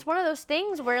area. It's one of those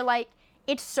things where, like,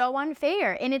 it's so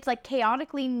unfair and it's like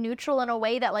chaotically neutral in a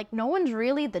way that, like, no one's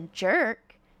really the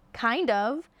jerk, kind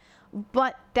of.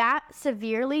 But that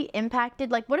severely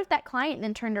impacted, like, what if that client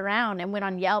then turned around and went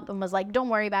on Yelp and was like, don't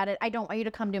worry about it. I don't want you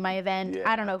to come to my event. Yeah.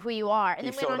 I don't know who you are. And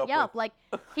He then went showed on up Yelp. with- Like,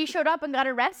 he showed up and got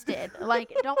arrested.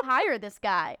 Like, don't hire this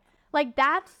guy. Like,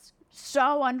 that's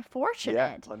so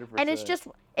unfortunate. 100%. And it's just,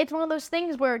 it's one of those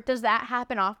things where, does that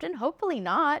happen often? Hopefully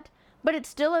not. But it's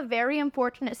still a very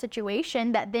unfortunate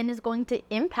situation that then is going to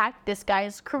impact this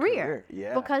guy's career.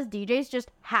 Yeah. Because DJs just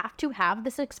have to have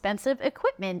this expensive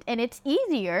equipment, and it's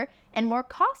easier and more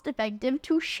cost effective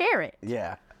to share it.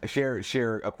 Yeah. Share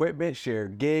equipment, share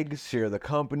gigs, share the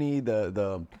company,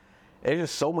 the there's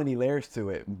just so many layers to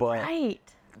it. But Right.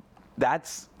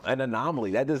 that's an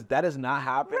anomaly. That does not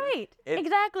happen. Right.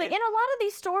 Exactly. And a lot of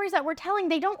these stories that we're telling,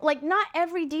 they don't, like, not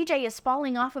every DJ is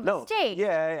falling off of No. a stage.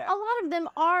 Yeah. A lot of them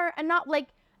are not, like,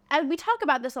 and we talk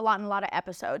about this a lot in a lot of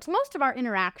episodes. Most of our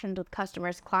interactions with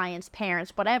customers, clients,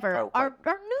 parents, whatever, are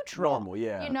neutral. Normal,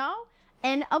 yeah. You know?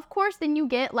 And of course, then you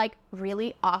get, like,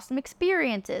 really awesome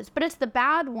experiences. But it's the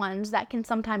bad ones that can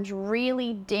sometimes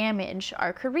really damage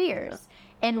our careers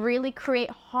and really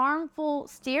create harmful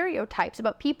stereotypes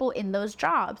about people in those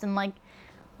jobs. And, like,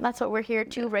 that's what we're here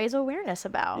to raise awareness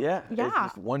about. Yeah. It's Yeah.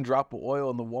 just one drop of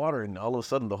oil in the water, and all of a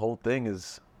sudden the whole thing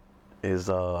is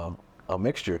a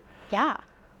mixture. Yeah.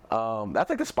 That's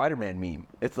like the Spider-Man meme.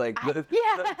 It's like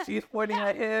she's pointing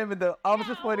at him and the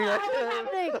officer's pointing at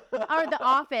him. Or The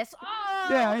Office.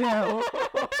 Yeah.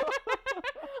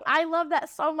 I love that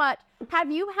so much.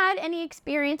 Have you had any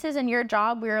experiences in your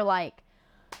job where you're like,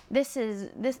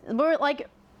 we're like,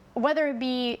 whether it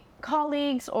be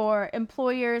colleagues or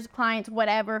employers, clients,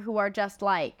 whatever, who are just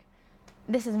like,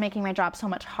 this is making my job so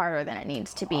much harder than it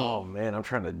needs to be? Oh man, I'm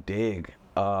trying to dig.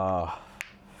 I've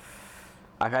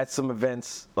had some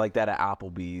events like that at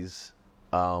Applebee's,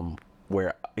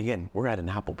 where again we're at an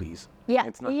Applebee's. Yeah,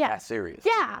 It's not yeah. that serious.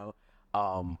 Yeah. You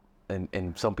know?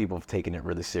 And some people have taken it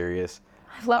really serious.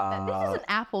 I love that. This is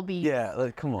an Applebee's. Yeah,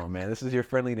 like, come on, man. This is your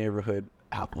friendly neighborhood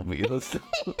Applebee's.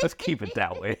 Let's keep it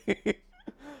that way.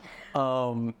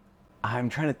 I'm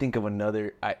trying to think of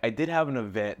another. I did have an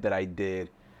event that I did,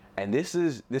 and this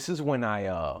is when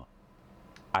I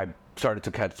started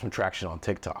to catch some traction on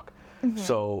TikTok.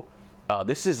 So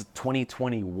this is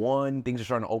 2021. Things are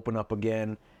starting to open up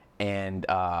again, and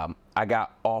I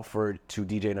got offered to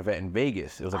DJ an event in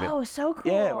Vegas. It was like So cool.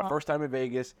 yeah, my first time in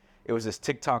Vegas. It was this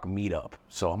TikTok meetup.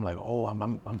 So I'm like, oh,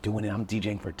 I'm doing it. I'm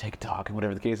DJing for TikTok and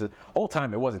whatever the case is. Whole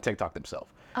time it wasn't TikTok themselves.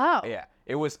 Oh. Yeah,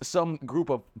 it was some group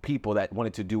of people that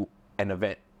wanted to do an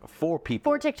event for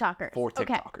people. For TikTokers. For Okay.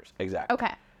 TikTokers, exactly.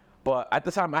 Okay. But at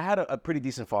the time, I had a pretty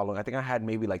decent following. I think I had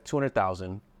maybe like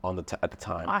 200,000 on at the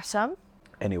time. Awesome.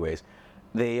 Anyways,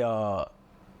 they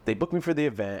booked me for the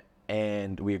event,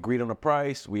 and we agreed on a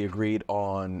price. We agreed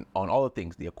on all the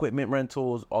things, the equipment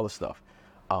rentals, all the stuff,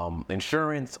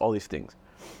 insurance, all these things.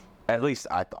 At least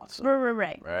I thought so.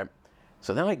 Right. Right.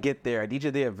 So then I get there. I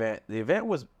DJ the event. The event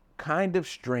was kind of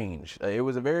strange. It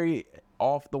was a very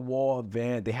off the wall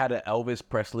event. They had an Elvis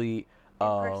Presley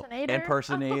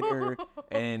impersonator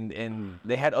and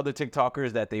they had other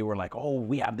TikTokers that they were like, oh,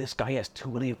 we have this guy, he has 2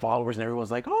 million followers, and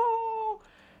everyone's like, oh,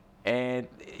 and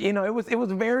you know, it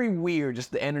was very weird,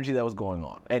 just the energy that was going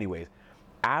on. Anyways,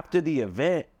 after the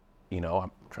event, you know,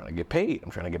 I'm trying to get paid,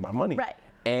 I'm trying to get my money, Right.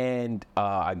 and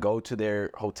I go to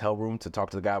their hotel room to talk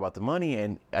to the guy about the money,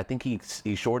 and I think he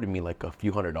shorted me like a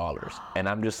few $100s, and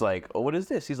I'm just like, oh, what is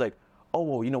this? He's like, oh,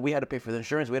 well, you know, we had to pay for the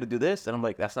insurance, we had to do this. And I'm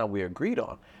like, that's not what we agreed on.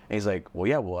 And he's like, well,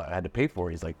 yeah, well, I had to pay for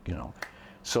it. He's like, you know,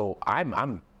 so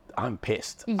I'm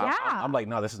pissed. Yeah. I'm like,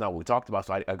 no, this is not what we talked about.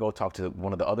 So I go talk to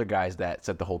one of the other guys that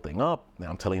set the whole thing up, and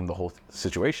I'm telling him the whole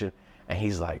situation. And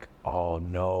he's like, oh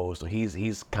no. So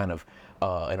he's kind of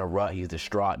in a rut. He's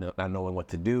distraught, not knowing what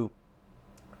to do.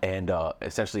 And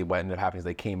essentially what ended up happening is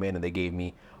they came in and they gave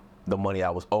me the money I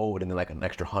was owed, and then like an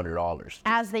extra $100.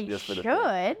 As they just for the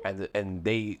should. thing. And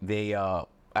they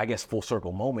I guess full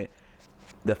circle moment.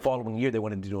 The following year they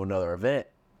wanted to do another event,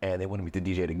 and they wanted me to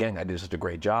DJ it again. I did such a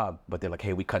great job, but they're like,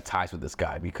 hey, we cut ties with this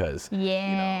guy because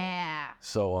Yeah.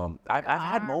 So I've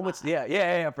had moments,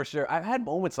 yeah, for sure. I've had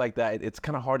moments like that. It's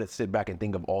kind of hard to sit back and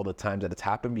think of all the times that it's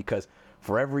happened, because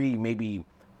for every maybe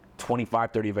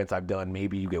 25, 30 events I've done,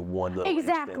 maybe you get one little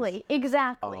Exactly.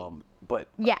 instance. But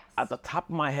Yes. at the top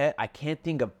of my head, I can't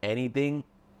think of anything.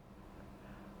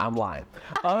 I'm lying.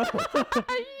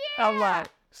 I'm lying.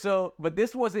 but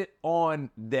this wasn't on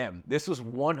them. This was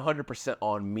 100%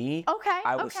 on me. Okay,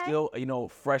 I was okay. still,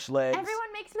 fresh legs.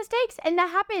 Everyone makes mistakes, and that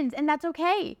happens, and that's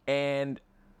okay. And,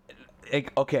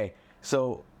 okay,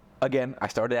 so again, I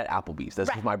started at Applebee's. This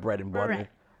was my bread and butter, Right.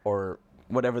 or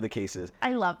whatever the case is.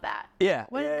 I love that. Yeah.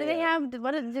 What yeah, do they yeah. have?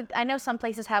 What is it? I know some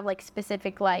places have like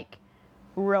specific like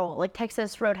roll, like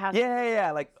Texas Roadhouse.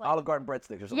 Yeah, like Olive Garden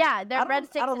breadsticks or something. Yeah, their I don't-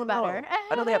 breadsticks I don't and know. butter.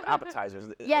 I know they have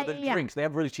appetizers. Yeah, the yeah. drinks. They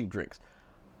have really cheap drinks.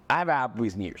 I have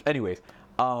Applebee's in years. Anyways,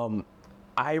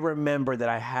 I remember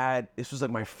that this was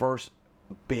like my first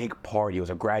big party. It was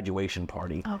a graduation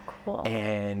party. Oh, cool.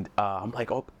 And I'm like,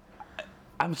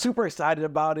 I'm super excited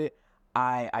about it.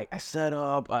 I set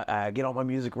up, I get all my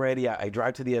music ready. I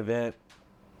drive to the event.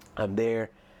 I'm there.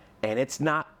 And it's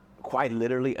not quite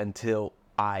literally until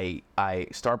I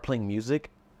start playing music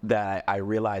that I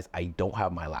realize I don't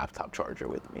have my laptop charger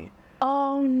with me.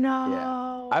 Oh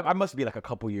no. Yeah. I must be like a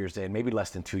couple years in, maybe less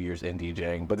than 2 years in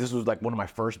DJing, but this was like one of my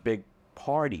first big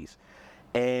parties.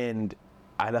 And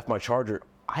I left my charger.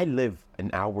 I live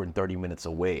an hour and 30 minutes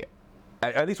away,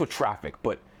 at least with traffic,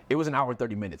 but it was an hour and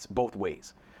 30 minutes both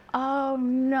ways. Oh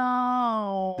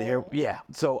no.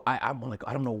 So I'm like,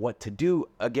 I don't know what to do.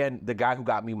 Again, the guy who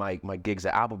got me my gigs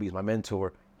at Applebee's, my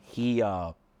mentor, he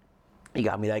got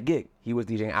me that gig. He was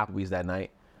DJing at Applebee's that night.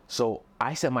 So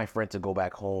I sent my friend to go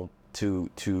back home to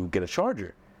get a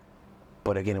charger.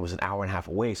 But again, it was an hour and a half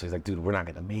away. So he's like, dude, we're not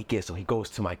gonna make it. So he goes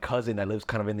to my cousin that lives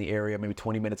kind of in the area, maybe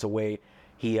 20 minutes away.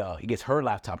 He gets her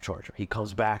laptop charger. He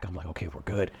comes back. I'm like, okay, we're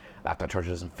good. Laptop charger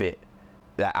doesn't fit.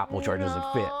 That Apple charger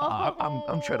doesn't fit.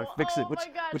 I'm trying to fix it. Oh my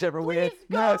gosh. Whichever way. Please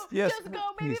go. Yes. Just go.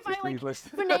 Maybe if I please, like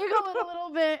listen. finagle it a little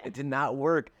bit. It did not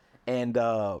work. And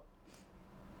I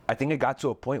think it got to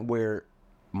a point where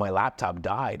my laptop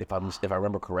died. If I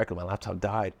remember correctly, my laptop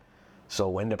died. So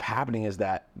what ended up happening is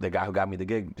that the guy who got me the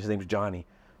gig, his name's Johnny.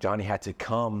 Johnny had to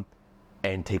come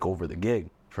and take over the gig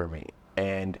for me.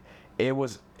 And it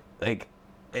was like,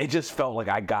 it just felt like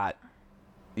I got,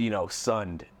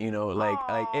 sunned, he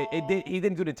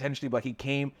didn't do it intentionally, but he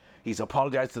came, he's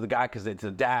apologized to the guy because it's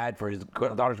the dad for his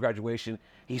daughter's graduation.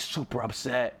 He's super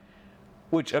upset,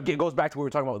 which again goes back to what we were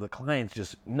talking about with the clients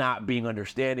just not being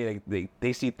understanding.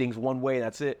 They see things one way,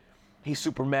 that's it. He's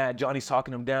super mad. Johnny's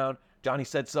talking him down. Johnny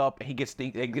sets up and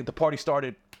they get the party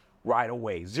started right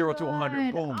away. 0 to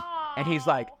 100, boom. And he's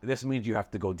like, this means you have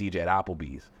to go DJ at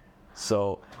Applebee's.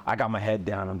 So I got my head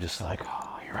down. I'm just like,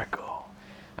 oh, here I go.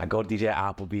 I go to DJ at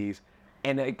Applebee's.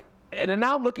 And then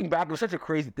now I'm looking back, it was such a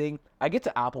crazy thing. I get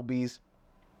to Applebee's.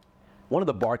 One of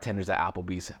the bartenders at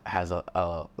Applebee's has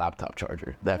a laptop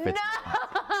charger that fits. No.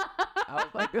 I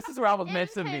was like, this is where I was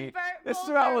meant to be. This is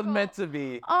where I was meant to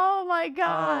be. Oh my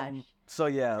gosh. So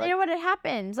yeah. You know what? It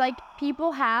happens. Like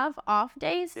people have off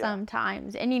days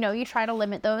sometimes, and you try to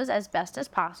limit those as best as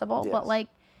possible. Yes. But like,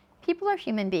 people are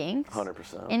human beings.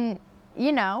 100%. And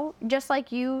just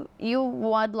like you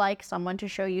would like someone to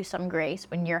show you some grace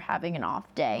when you're having an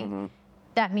off day. Mm-hmm.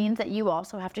 That means that you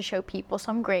also have to show people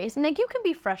some grace. And like you can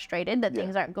be frustrated that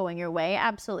things aren't going your way,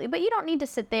 absolutely. But you don't need to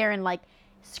sit there and like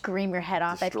scream your head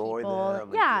off Destroy at people.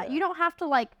 them, Yeah, yeah. you don't have to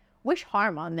like wish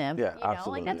harm on them. Yeah, Like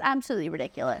absolutely. that's absolutely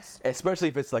ridiculous. Especially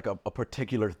if it's like a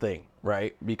particular thing,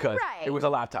 right? Because Right. it was a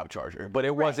laptop charger, but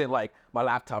it wasn't like my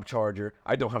laptop charger.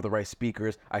 I don't have the right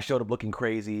speakers. I showed up looking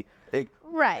crazy.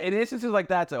 Right. In instances like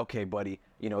that, it's like, okay, buddy,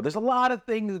 there's a lot of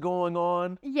things going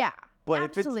on. Yeah. But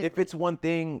absolutely. if it's one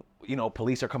thing,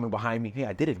 police are coming behind me. Hey,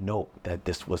 I didn't know that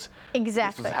this was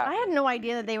Exactly. I happening. had no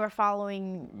idea that they were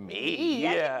following me.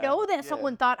 I Yeah, didn't know that yeah.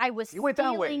 someone thought I was You went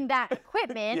that way. stealing that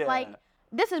equipment. Yeah. Like,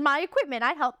 this is my equipment.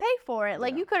 I helped pay for it.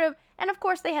 Like, you could have, and of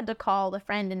course they had to call the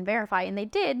friend and verify, and they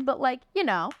did. But like,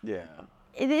 Yeah.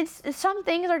 it's some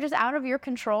things are just out of your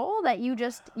control that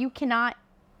you cannot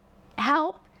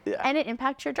help, Yeah. and it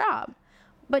impacts your job.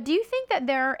 But do you think that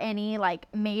there are any like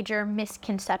major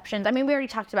misconceptions? I mean, we already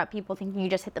talked about people thinking you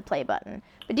just hit the play button.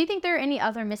 But do you think there are any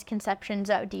other misconceptions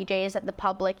about DJs that the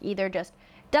public either just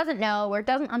doesn't know or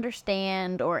doesn't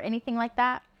understand or anything like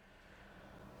that?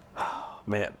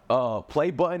 Man,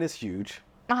 play button is huge.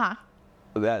 Uh-huh.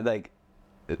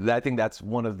 I think that's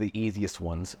one of the easiest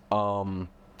ones.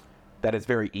 That is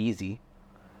very easy.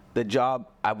 The job,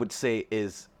 I would say,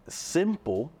 is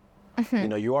simple.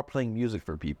 You are playing music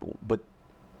for people, but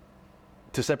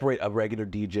to separate a regular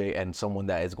DJ and someone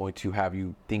that is going to have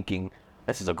you thinking,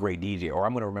 this is a great DJ, or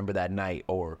I'm going to remember that night,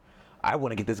 or I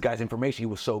want to get this guy's information, he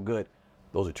was so good.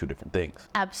 Those are two different things.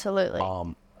 Absolutely.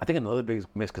 I think another big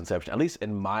misconception, at least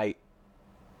in my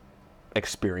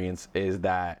experience, is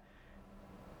that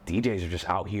DJs are just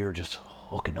out here just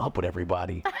hooking up with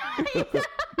everybody.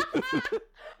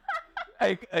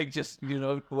 Like just,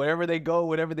 wherever they go,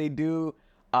 whatever they do,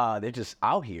 They're just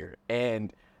out here,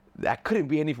 and that couldn't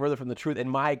be any further from the truth in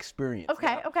my experience.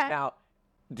 Okay, okay. Now,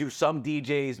 do some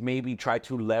DJs maybe try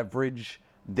to leverage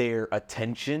their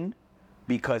attention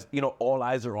because, all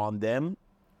eyes are on them?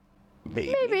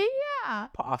 Maybe, yeah.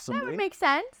 Possibly. That would make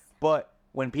sense. But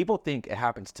when people think it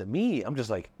happens to me, I'm just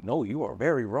like, no, you are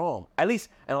very wrong. At least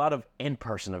in a lot of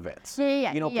in-person events.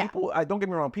 Yeah. People, don't get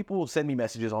me wrong, people will send me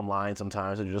messages online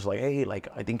sometimes and just like, hey, like,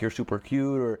 I think you're super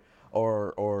cute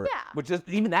or Yeah. which is,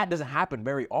 even that doesn't happen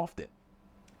very often.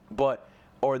 But,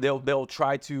 or they'll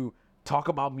try to talk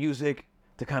about music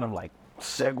to kind of like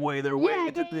segue their way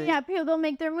into things. Yeah, people, they'll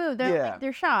make their move. They'll make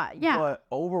their shot. Yeah. But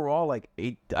overall, like,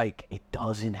 it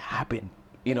doesn't happen,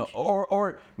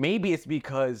 or maybe it's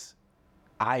because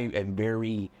I am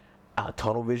very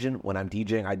tunnel vision when I'm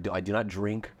DJing. I do not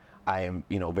drink. I am,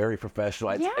 very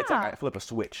professional. It's like I flip a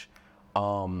switch.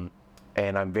 And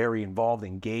I'm very involved,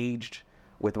 engaged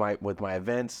with my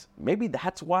events. Maybe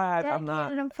that's why I'm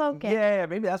not. I'm focused. Yeah,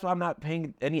 maybe that's why I'm not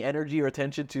paying any energy or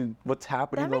attention to what's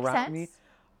happening That makes around me. sense.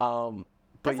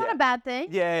 But That's not a bad thing.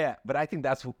 Yeah. But I think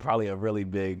that's probably a really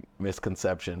big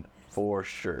misconception for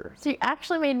sure. So you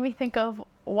actually made me think of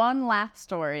one last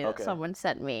story that someone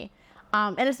sent me.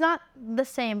 And it's not the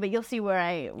same, but you'll see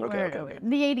where the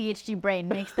ADHD brain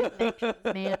makes the connections,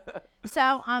 man.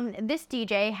 So this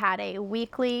DJ had a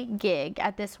weekly gig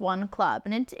at this one club,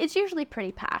 and it's usually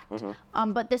pretty packed.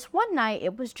 But this one night,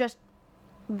 it was just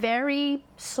very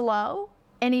slow,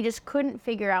 and he just couldn't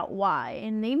figure out why.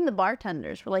 And even the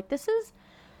bartenders were like,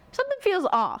 something feels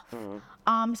off.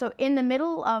 So in the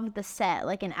middle of the set,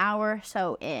 like an hour or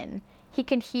so in, he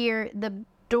can hear the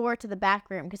door to the back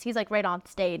room, because he's like right on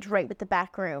stage, right with the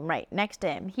back room right next to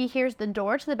him. He hears the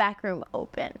door to the back room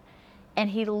open, and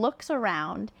he looks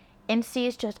around and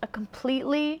sees just a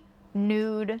completely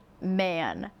nude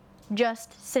man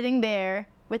just sitting there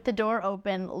with the door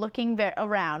open, looking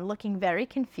around, looking very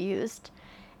confused,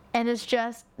 and is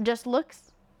just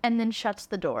looks and then shuts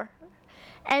the door.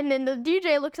 And then the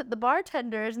DJ looks at the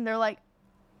bartenders, and they're like,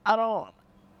 I don't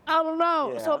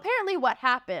know. Yeah. So apparently what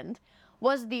happened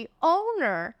was the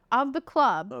owner of the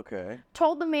club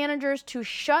told the managers to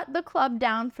shut the club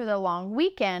down for the long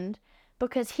weekend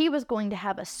because he was going to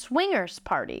have a swingers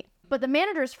party. But the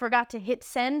managers forgot to hit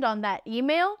send on that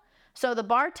email. So the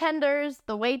bartenders,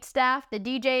 the wait staff, the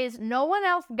DJs, no one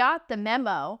else got the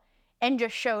memo and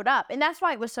just showed up. And that's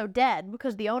why it was so dead,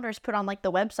 because the owners put on like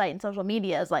the website and social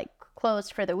media as like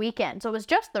closed for the weekend. So it was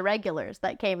just the regulars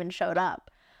that came and showed up.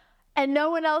 And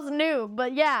no one else knew.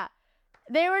 But yeah,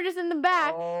 they were just in the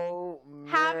back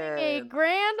having a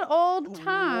grand old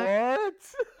time.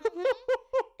 What?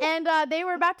 And they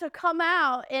were about to come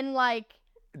out and like,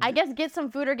 I guess get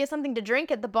some food or get something to drink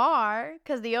at the bar,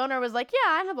 because the owner was like,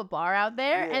 yeah, I have a bar out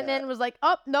there. And then was like,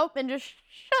 oh, nope, and just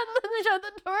shut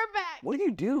the door back. What do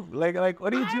you do? Like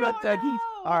what do you do at that? Know.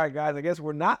 All right, guys, I guess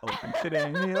we're not open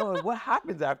today. What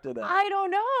happens after that? I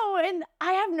don't know. And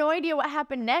I have no idea what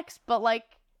happened next, but like,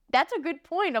 that's a good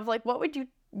point of like, what would you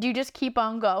do? You just keep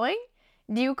on going?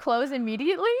 Do you close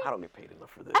immediately? I don't get paid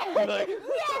enough for this.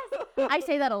 Yes! I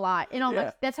say that a lot.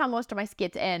 That's how most of my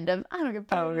skits end. I don't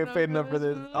get paid enough for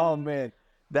this. Oh man,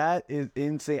 that is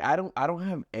insane. I don't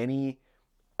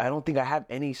think I have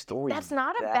any stories. That's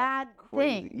not a that bad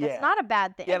crazy. thing. That's not a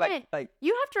bad thing. Yeah, Again, like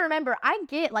you have to remember, I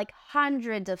get like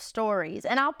hundreds of stories,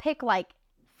 and I'll pick like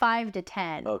 5 to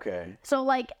 10. Okay. So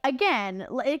like, again,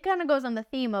 it kind of goes on the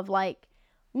theme of like,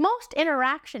 most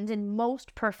interactions in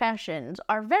most professions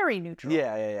are very neutral.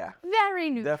 Yeah. Very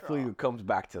neutral. Definitely comes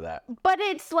back to that. But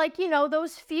it's like,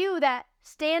 those few that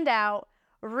stand out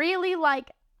really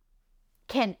like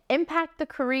can impact the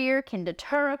career, can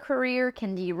deter a career,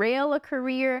 can derail a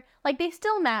career. Like, they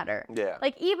still matter. Yeah.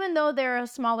 Like, even though they're a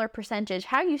smaller percentage,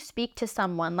 how you speak to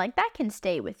someone, like, that can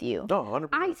stay with you. No, 100%.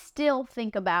 I still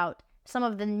think about some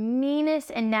of the meanest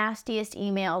and nastiest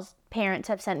emails parents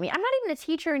have sent me. I'm not even a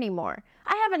teacher anymore.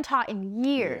 I haven't taught in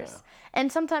years. Yeah.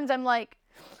 And sometimes I'm like,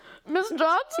 Miss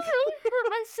Johnson really hurt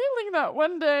my feeling that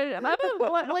one day. And I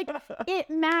don't like, it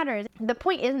matters. The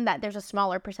point isn't that there's a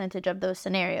smaller percentage of those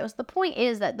scenarios. The point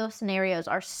is that those scenarios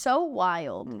are so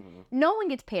wild. Mm-hmm. No one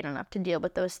gets paid enough to deal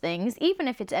with those things, even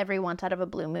if it's every once out of a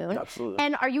blue moon. Absolutely.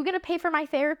 And are you going to pay for my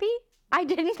therapy? I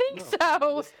didn't think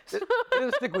so. It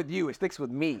doesn't stick with you. It sticks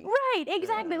with me. Right,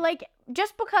 exactly. Yeah. Like,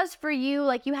 just because for you,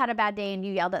 like, you had a bad day and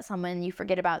you yelled at someone and you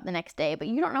forget about it the next day, but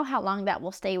you don't know how long that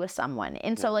will stay with someone.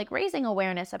 And so, like, raising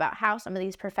awareness about how some of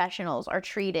these professionals are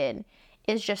treated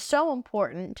is just so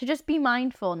important, to just be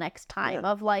mindful next time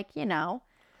of, like,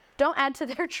 don't add to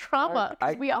their trauma,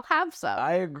 because we all have some.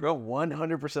 I agree.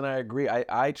 100% I agree.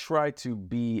 I try to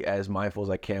be as mindful as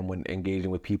I can when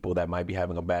engaging with people that might be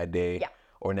having a bad day. Yeah.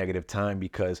 or negative time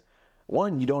because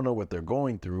one, you don't know what they're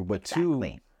going through, but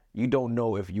Exactly. two, you don't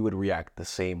know if you would react the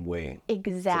same way to what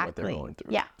they're Exactly. going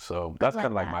through. Yeah. So that's like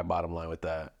kind of like that. my bottom line with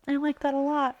that. I like that a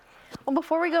lot. Well,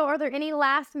 before we go, are there any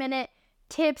last minute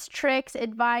tips, tricks,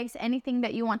 advice, anything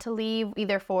that you want to leave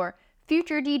either for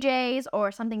future DJs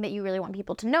or something that you really want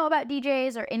people to know about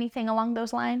DJs or anything along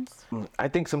those lines? I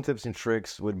think some tips and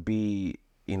tricks would be,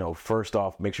 first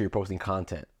off, make sure you're posting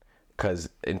content. Because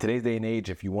in today's day and age,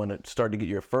 if you want to start to get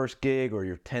your first gig or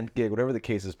your 10th gig, whatever the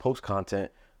case is, post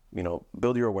content,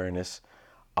 build your awareness,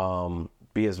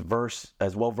 be as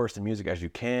well versed in music as you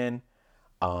can.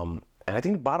 And I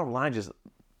think the bottom line, just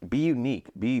be unique,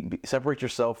 separate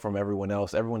yourself from everyone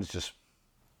else. Everyone's just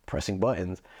pressing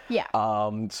buttons. Yeah.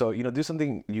 So do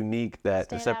something unique to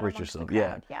Stand out separate amongst the yourself.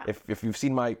 crowd, yeah. If you've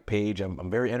seen my page,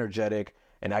 I'm very energetic,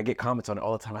 and I get comments on it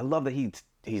all the time. I love that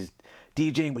he's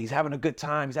DJing, but he's having a good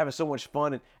time. He's having so much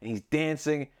fun, and he's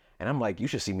dancing. And I'm like, you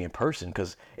should see me in person,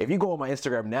 because if you go on my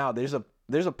Instagram now, there's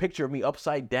a picture of me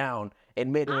upside down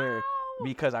in midair.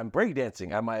 Because I'm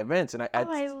breakdancing at my events, and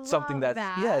it's something love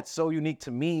that's that. it's so unique to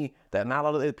me that not a lot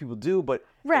of other people do, but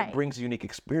Right. it brings a unique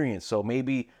experience. So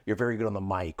maybe you're very good on the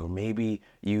mic, or maybe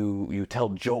you tell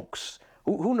jokes.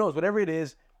 Who knows? Whatever it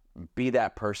is, be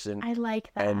that person. I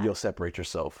like that. And you'll separate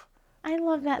yourself. I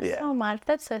love that Yeah. so much.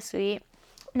 That's so sweet.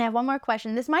 And I have one more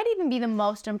question. This might even be the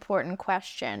most important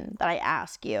question that I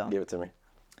ask you. Give it to me.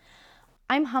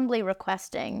 I'm humbly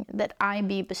requesting that I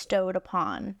be bestowed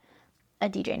upon a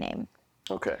DJ name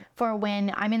Okay. for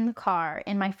when I'm in the car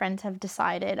and my friends have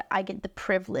decided I get the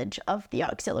privilege of the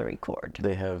auxiliary cord.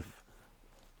 They have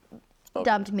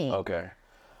Dubbed me. Okay.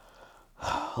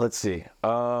 Let's see.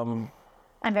 I'm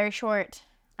very short.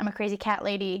 I'm a crazy cat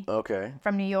lady Okay.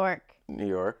 from New York. New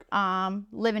York.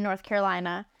 Live in North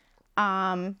Carolina.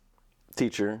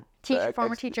 Teacher.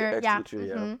 Former teacher. Yeah.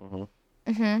 Ex-teacher,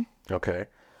 yeah. Okay.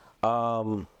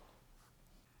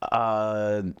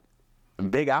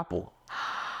 Big Apple.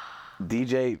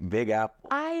 DJ Big Apple.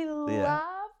 I love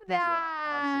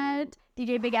that.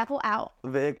 DJ Big Apple out.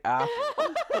 Big Apple.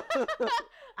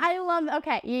 I love.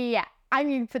 Okay, yeah. I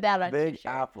need to put that on. a Big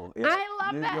t-shirt. Apple. Yeah. I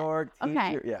love New that. York teacher.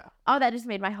 Okay. Yeah. Oh, that just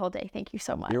made my whole day. Thank you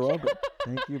so much. You're welcome.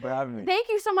 Thank you for having me. Thank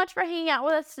you so much for hanging out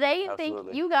with us today. And thank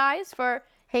Absolutely. you guys for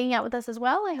hanging out with us as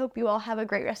well. I hope you all have a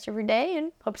great rest of your day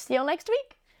and hope to see you all next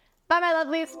week. Bye, my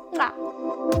lovelies.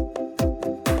 Mwah.